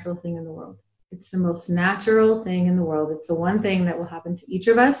most natural thing in the world. It's the most natural thing in the world. It's the one thing that will happen to each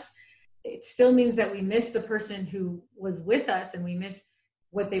of us. It still means that we miss the person who was with us and we miss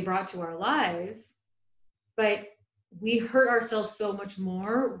what they brought to our lives. But we hurt ourselves so much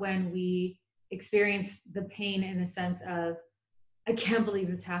more when we experience the pain in a sense of, I can't believe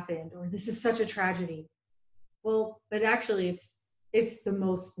this happened, or this is such a tragedy. Well, but actually it's the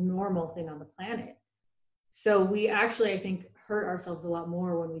most normal thing on the planet. So we actually, I think, hurt ourselves a lot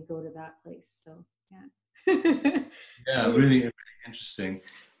more when we go to that place. So, yeah. Yeah, really, really interesting.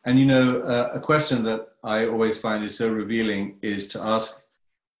 And, you know, a question that I always find is so revealing is to ask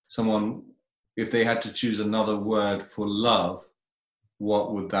someone if they had to choose another word for love,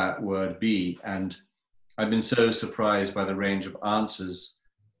 what would that word be? And I've been so surprised by the range of answers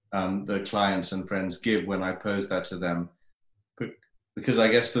the clients and friends give when I pose that to them. Because I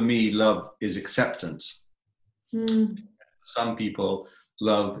guess for me, love is acceptance. For some people,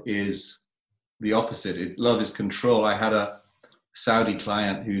 love is the opposite. Love is control. I had a Saudi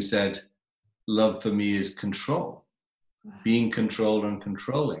client who said, love for me is control, being controlled and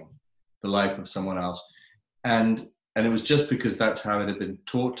controlling the life of someone else. And it was just because that's how it had been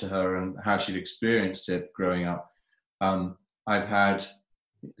taught to her and how she'd experienced it growing up. I've had,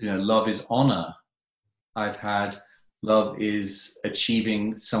 you know, love is honor. I've had love is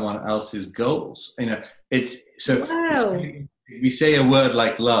achieving someone else's goals. You know, it's so Wow. we say a word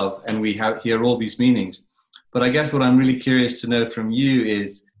like love and we hear all these meanings. But I guess what I'm really curious to know from you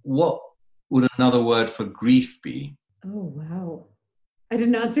is, what would another word for grief be? Oh, wow. I did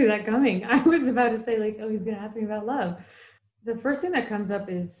not see that coming. I was about to say, like, oh, he's going to ask me about love. The first thing that comes up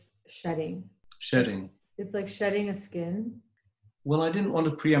is shedding. Shedding. It's like shedding a skin. Well, I didn't want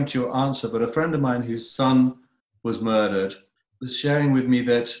to preempt your answer, but a friend of mine whose son was murdered was sharing with me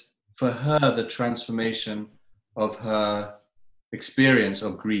that for her, the transformation of her experience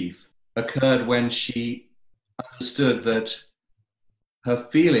of grief occurred when she understood that her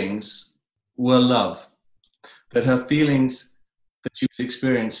feelings were love, that her feelings that she was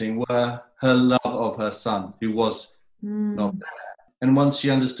experiencing were her love of her son, who was not there. And once she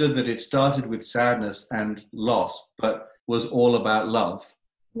understood that it started with sadness and loss, but was all about love,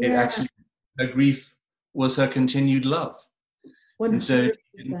 it actually, her grief was her continued love. 100%. And so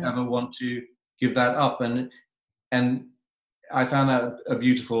she didn't ever want to give that up. And I found that a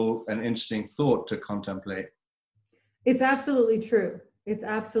beautiful and interesting thought to contemplate. It's absolutely true. It's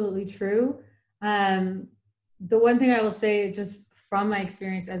absolutely true. The one thing I will say, just from my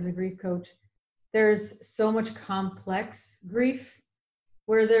experience as a grief coach, there's so much complex grief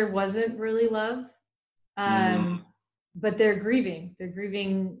where there wasn't really love, but they're grieving. They're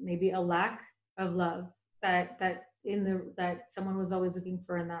grieving maybe a lack of love that someone was always looking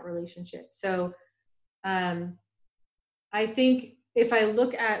for in that relationship. So I think if I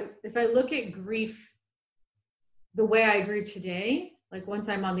look at grief the way I grieve today, like once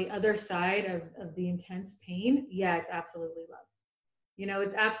I'm on the other side of the intense pain, yeah, it's absolutely love. You know,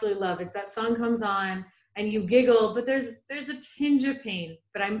 it's absolutely love. It's that song comes on and you giggle, but there's a tinge of pain,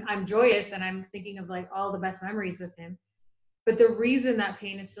 but I'm joyous and I'm thinking of like all the best memories with him. But the reason that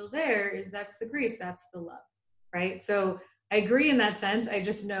pain is still there is that's the grief, that's the love, right? So I agree in that sense. I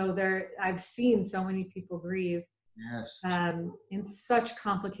just know I've seen so many people grieve in such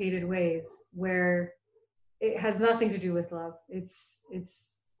complicated ways where it has nothing to do with love. It's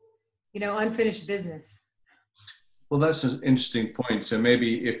unfinished business. Well, that's an interesting point. So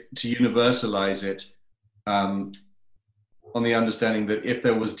maybe if to universalize it, on the understanding that if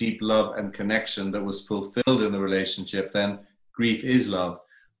there was deep love and connection that was fulfilled in the relationship, then grief is love.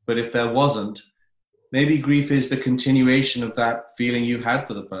 But if there wasn't, maybe grief is the continuation of that feeling you had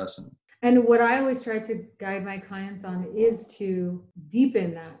for the person. And what I always try to guide my clients on is to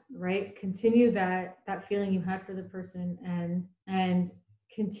deepen that, right? Continue that feeling you had for the person, and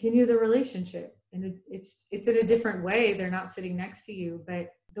continue the relationship. And it's in a different way. They're not sitting next to you, but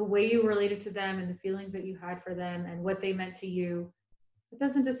the way you related to them and the feelings that you had for them and what they meant to you, it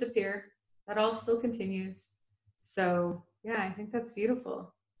doesn't disappear. That all still continues. So yeah, I think that's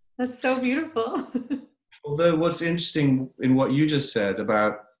beautiful. That's so beautiful. Although what's interesting in what you just said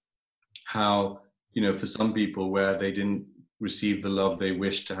about how, for some people where they didn't receive the love they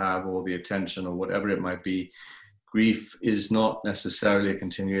wished to have or the attention or whatever it might be, grief is not necessarily a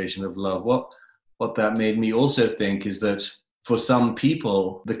continuation of love. What that made me also think is that for some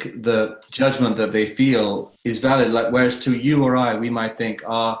people, the judgment that they feel is valid. Like, whereas to you or I, we might think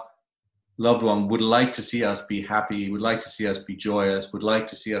our loved one would like to see us be happy, would like to see us be joyous, would like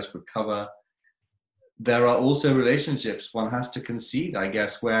to see us recover. There are also relationships one has to concede, I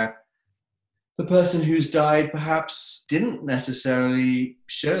guess, where the person who's died perhaps didn't necessarily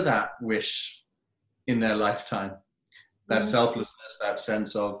show that wish in their lifetime. That selflessness, that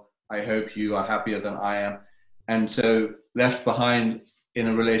sense of, I hope you are happier than I am. And so left behind in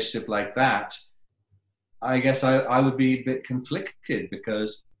a relationship like that, I guess I would be a bit conflicted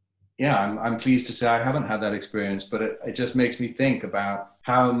because, I'm pleased to say I haven't had that experience, but it just makes me think about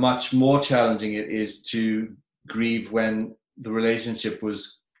how much more challenging it is to grieve when the relationship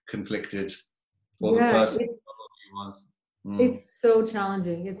was conflicted or the person was. It's so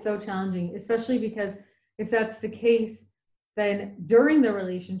challenging. It's so challenging, especially because if that's the case, then during the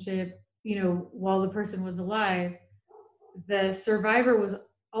relationship, while the person was alive, the survivor was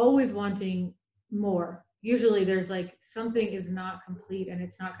always wanting more. Usually there's like something is not complete and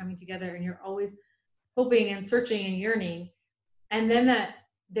it's not coming together, and you're always hoping and searching and yearning. And then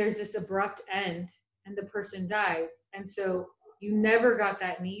there's this abrupt end and the person dies. And so you never got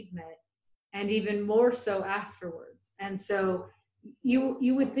that need met, and even more so afterwards. And so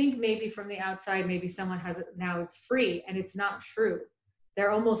you would think maybe from the outside, maybe someone has it now is free, and it's not true.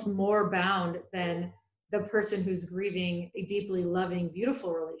 They're almost more bound than the person who's grieving a deeply loving,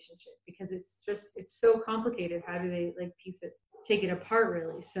 beautiful relationship, because it's so complicated. How do they take it apart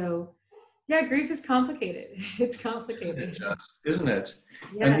really? So yeah, grief is complicated. It's complicated. It does, isn't it?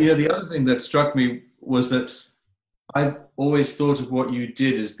 Yeah. And the other thing that struck me was that I've always thought of what you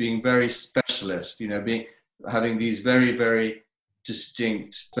did as being very specialist, having these very, very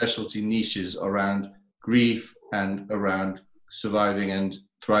distinct specialty niches around grief and around surviving and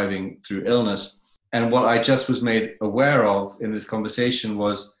thriving through illness. And what I just was made aware of in this conversation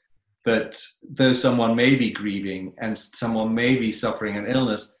was that though someone may be grieving and someone may be suffering an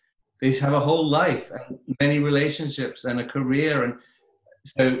illness, they have a whole life and many relationships and a career. And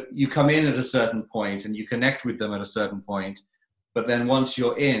so you come in at a certain point and you connect with them at a certain point, but then once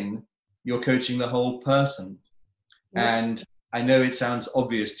you're in, you're coaching the whole person. Yeah. And I know it sounds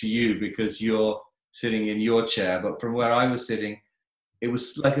obvious to you because you're sitting in your chair, but from where I was sitting, it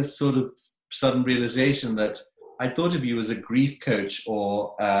was like a sort of sudden realization that I thought of you as a grief coach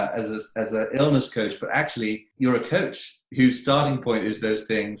or as an illness coach, but actually you're a coach whose starting point is those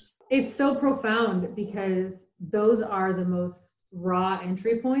things. It's so profound because those are the most raw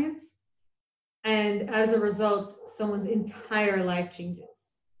entry points. And as a result, someone's entire life changes.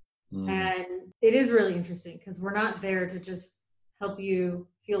 And it is really interesting because we're not there to just help you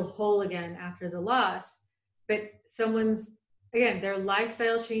feel whole again after the loss, but their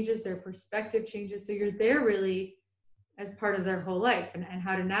lifestyle changes, their perspective changes. So you're there really as part of their whole life and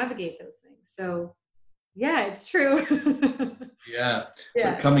how to navigate those things. So yeah, it's true. Yeah.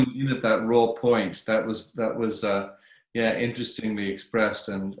 But coming in at that raw point, that was interestingly expressed,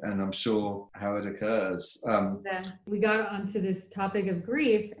 and I'm sure how it occurs. We got onto this topic of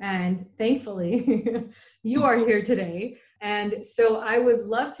grief, and thankfully you are here today. And so I would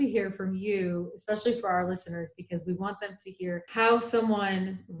love to hear from you, especially for our listeners, because we want them to hear how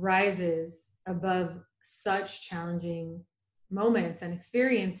someone rises above such challenging moments and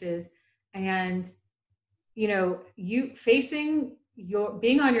experiences. And, you facing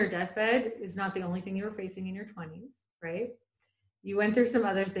being on your deathbed is not the only thing you were facing in your 20s, right? You went through some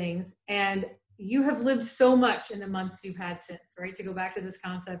other things, and you have lived so much in the months you've had since, right? To go back to this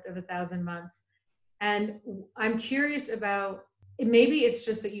concept of 1,000 months. And I'm curious about, maybe it's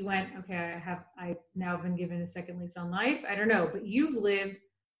just that you went, okay, I've now been given a second lease on life. I don't know, but you've lived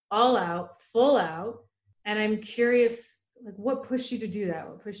all out, full out. And I'm curious, what pushed you to do that?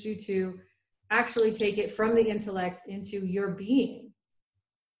 What pushed you to actually take it from the intellect into your being?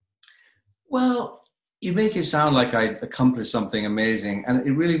 Well, you make it sound like I accomplished something amazing, and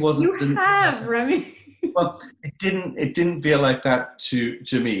it really wasn't. You have, Remy. Well, it didn't feel like that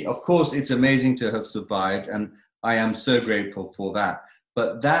to me. Of course, it's amazing to have survived, and I am so grateful for that.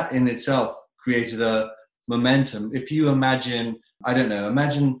 But that in itself created a momentum. If you imagine, I don't know,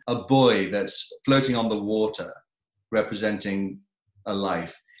 imagine a buoy that's floating on the water, representing a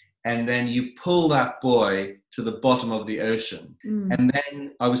life, and then you pull that buoy to the bottom of the ocean, and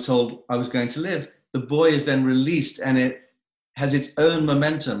then I was told I was going to live. The buoy is then released, and it has its own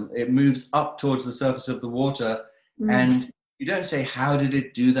momentum. It moves up towards the surface of the water. And you don't say, how did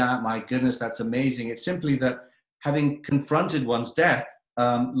it do that? My goodness, that's amazing. It's simply that having confronted one's death,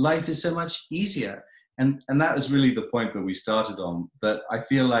 life is so much easier. And that was really the point that we started on, that I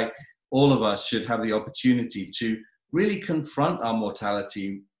feel like all of us should have the opportunity to really confront our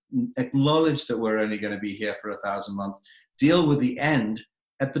mortality, acknowledge that we're only going to be here for 1,000 months, deal with the end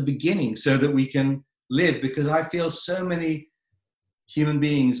at the beginning so that we can live. Because I feel so many human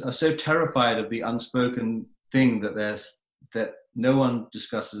beings are so terrified of the unspoken thing that no one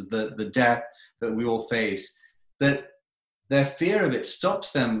discusses, the death that we all face, that their fear of it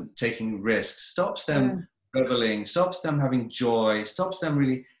stops them taking risks, stops them reveling, stops them having joy, stops them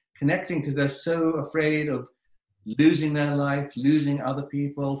really connecting, because they're so afraid of losing their life, losing other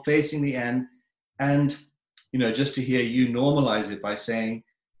people, facing the end. And, just to hear you normalize it by saying,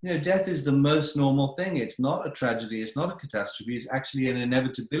 death is the most normal thing. It's not a tragedy. It's not a catastrophe. It's actually an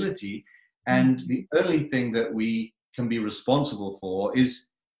inevitability. And the only thing that we can be responsible for is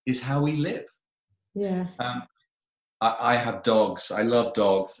how we live. Yeah. I have dogs. I love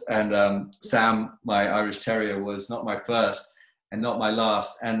dogs. And Sam, my Irish Terrier, was not my first and not my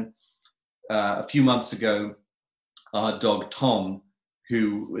last. And a few months ago, our dog Tom,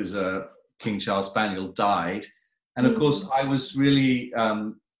 who was a King Charles Spaniel, died. And of course, I was really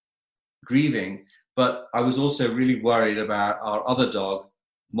grieving, but I was also really worried about our other dog,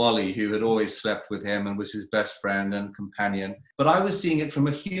 Molly, who had always slept with him and was his best friend and companion. But I was seeing it from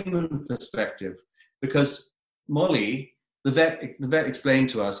a human perspective, because Molly, the vet explained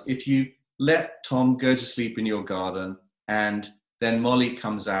to us, if you let Tom go to sleep in your garden and then Molly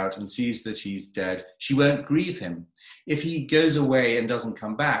comes out and sees that he's dead, she won't grieve him. If he goes away and doesn't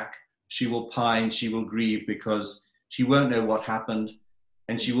come back, she will pine, she will grieve, because she won't know what happened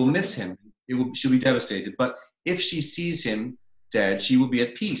and she will miss him. She'll be devastated. But if she sees him dead, she will be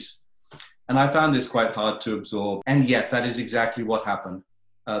at peace. And I found this quite hard to absorb. And yet that is exactly what happened.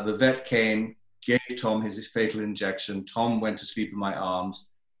 The vet came, gave Tom his fatal injection. Tom went to sleep in my arms.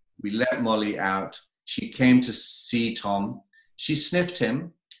 We let Molly out. She came to see Tom. She sniffed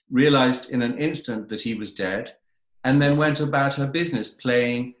him, realized in an instant that he was dead, and then went about her business,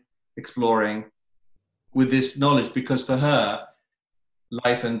 playing, exploring, with this knowledge, because for her,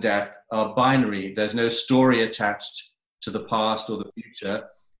 life and death are binary. There's no story attached to the past or the future.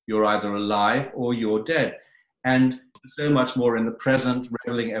 You're either alive or you're dead. And so much more in the present,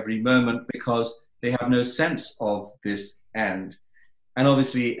 reveling every moment, because they have no sense of this end. And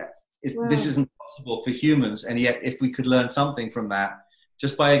obviously, this isn't possible for humans. And yet, if we could learn something from that,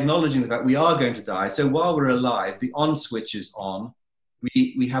 just by acknowledging the fact we are going to die. So while we're alive, the on switch is on.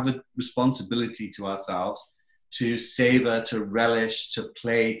 We have a responsibility to ourselves to savor, to relish, to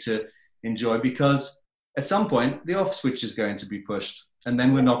play, to enjoy, because at some point the off switch is going to be pushed, and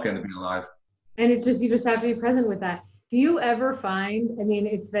then we're not going to be alive. And it's just, you just have to be present with that. Do you ever find, I mean,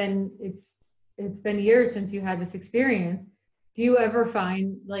 it's been years since you had this experience. Do you ever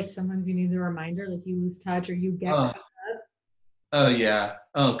find like sometimes you need the reminder, like you lose touch or you get up? Oh yeah.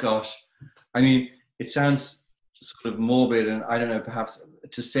 Oh gosh. I mean, it sounds sort of morbid, and I don't know perhaps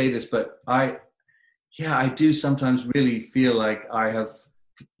to say this, but I do sometimes really feel like I have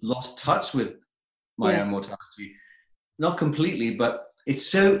lost touch with my own mortality. Not completely, but it's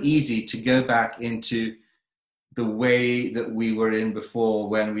so easy to go back into the way that we were in before,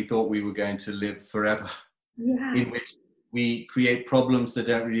 when we thought we were going to live forever, in which we create problems that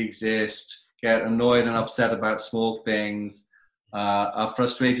don't really exist, get annoyed and upset about small things, are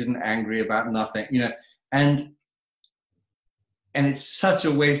frustrated and angry about nothing, and it's such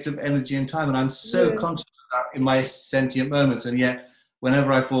a waste of energy and time. And I'm so conscious of that in my sentient moments. And yet,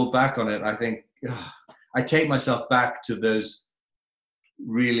 whenever I fall back on it, I think, I take myself back to those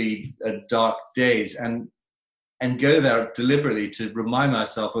really dark days and go there deliberately to remind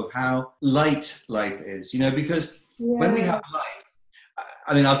myself of how light life is, because when we have life,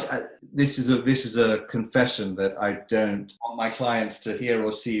 I mean, this is a confession that I don't want my clients to hear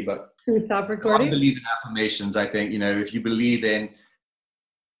or see, but can we stop recording? I believe in affirmations. I think, if you believe in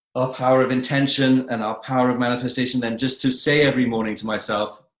our power of intention and our power of manifestation, then just to say every morning to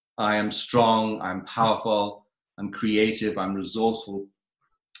myself, I am strong, I'm powerful, I'm creative, I'm resourceful,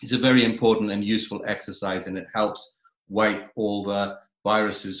 it's a very important and useful exercise, and it helps wipe all the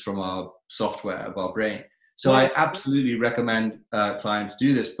viruses from our software of our brain. So I absolutely recommend clients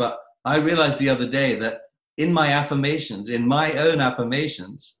do this. But I realized the other day that in my affirmations, in my own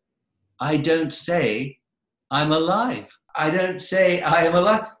affirmations, I don't say I'm alive. I don't say I am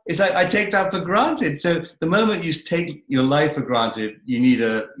alive. It's like I take that for granted. So the moment you take your life for granted, you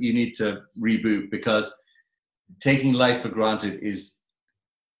need to reboot, because taking life for granted is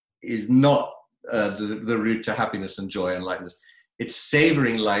not the route to happiness and joy and lightness. It's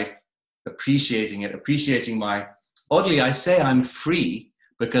savoring life, appreciating it, oddly, I say I'm free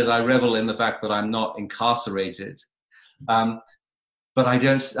because I revel in the fact that I'm not incarcerated. But I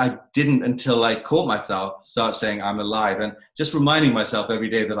didn't until I caught myself start saying I'm alive, and just reminding myself every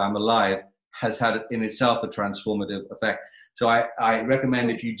day that I'm alive has had in itself a transformative effect. So I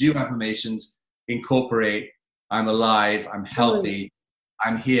recommend, if you do affirmations, incorporate I'm alive, I'm healthy,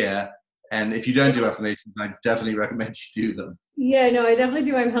 I'm here. And if you don't do affirmations, I definitely recommend you do them. Yeah, no, I definitely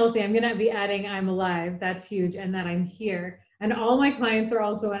do. I'm healthy. I'm going to be adding I'm alive. That's huge. And that I'm here. And all my clients are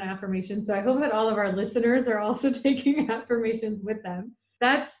also on affirmations. So I hope that all of our listeners are also taking affirmations with them.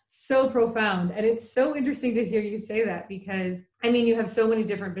 That's so profound. And it's so interesting to hear you say that, because I mean, you have so many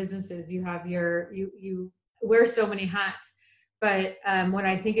different businesses. You have you wear so many hats. But when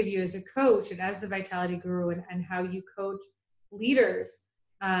I think of you as a coach and as the Vitality Guru, and how you coach leaders,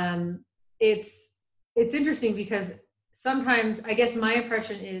 it's interesting, because sometimes I guess my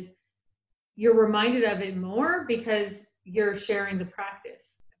impression is you're reminded of it more because you're sharing the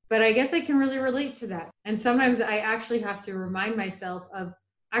practice. But I guess I can really relate to that. And sometimes I actually have to remind myself of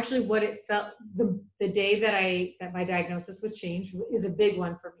actually what it felt the day that my diagnosis was changed is a big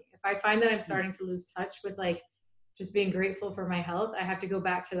one for me. If I find that I'm starting to lose touch with like just being grateful for my health, I have to go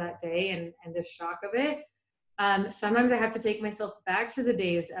back to that day and the shock of it. Sometimes I have to take myself back to the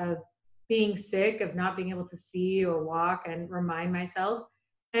days of being sick, of not being able to see or walk, and remind myself,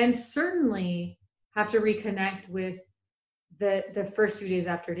 and certainly have to reconnect with the first few days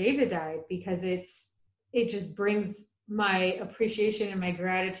after David died, because it just brings my appreciation and my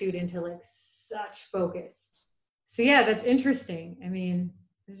gratitude into like such focus. So yeah, that's interesting. I mean,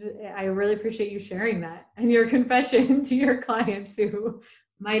 I really appreciate you sharing that and your confession to your clients who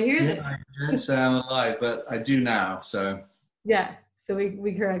might hear this. I don't say I'm alive, but I do now. So yeah, so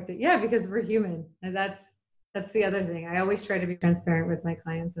we correct it. Yeah, because we're human, and that's the other thing. I always try to be transparent with my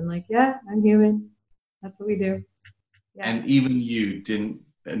clients. I'm like, yeah, I'm human. That's what we do. Yeah. And even you didn't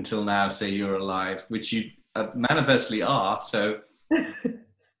until now say you're alive, which you manifestly are. So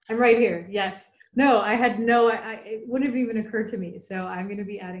I'm right here. Yes. No, I had it wouldn't have even occurred to me. So I'm going to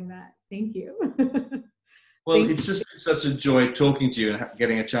be adding that. Thank you. Well, it's just been such a joy talking to you and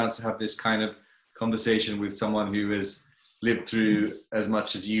getting a chance to have this kind of conversation with someone who has lived through as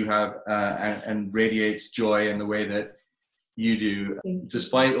much as you have and radiates joy in the way that you do,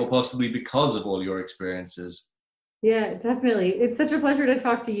 despite or possibly because of all your experiences. Yeah, definitely. It's such a pleasure to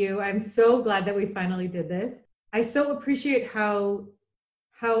talk to you. I'm so glad that we finally did this. I so appreciate how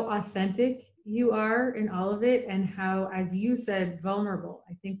authentic you are in all of it, and how, as you said, vulnerable.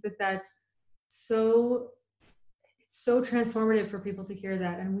 I think that's so transformative for people to hear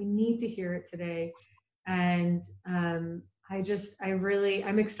that, and we need to hear it today. And I'm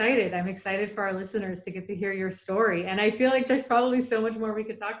excited. I'm excited for our listeners to get to hear your story. And I feel like there's probably so much more we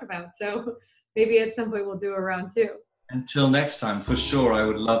could talk about. So maybe at some point we'll do a round two. Until next time, for sure. I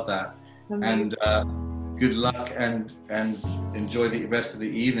would love that. Amazing. And good luck and enjoy the rest of the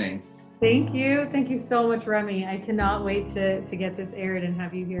evening. Thank you. Thank you so much, Remy. I cannot wait to get this aired and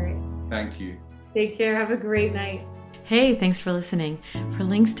have you hear it. Thank you. Take care. Have a great night. Hey, thanks for listening. For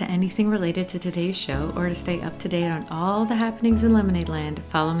links to anything related to today's show, or to stay up to date on all the happenings in Lemonade Land,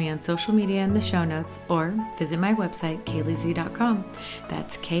 follow me on social media in the show notes, or visit my website, KayleeZ.com.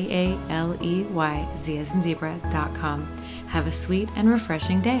 That's KALEYZ as in zebra.com. Have a sweet and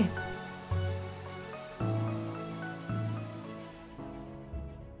refreshing day.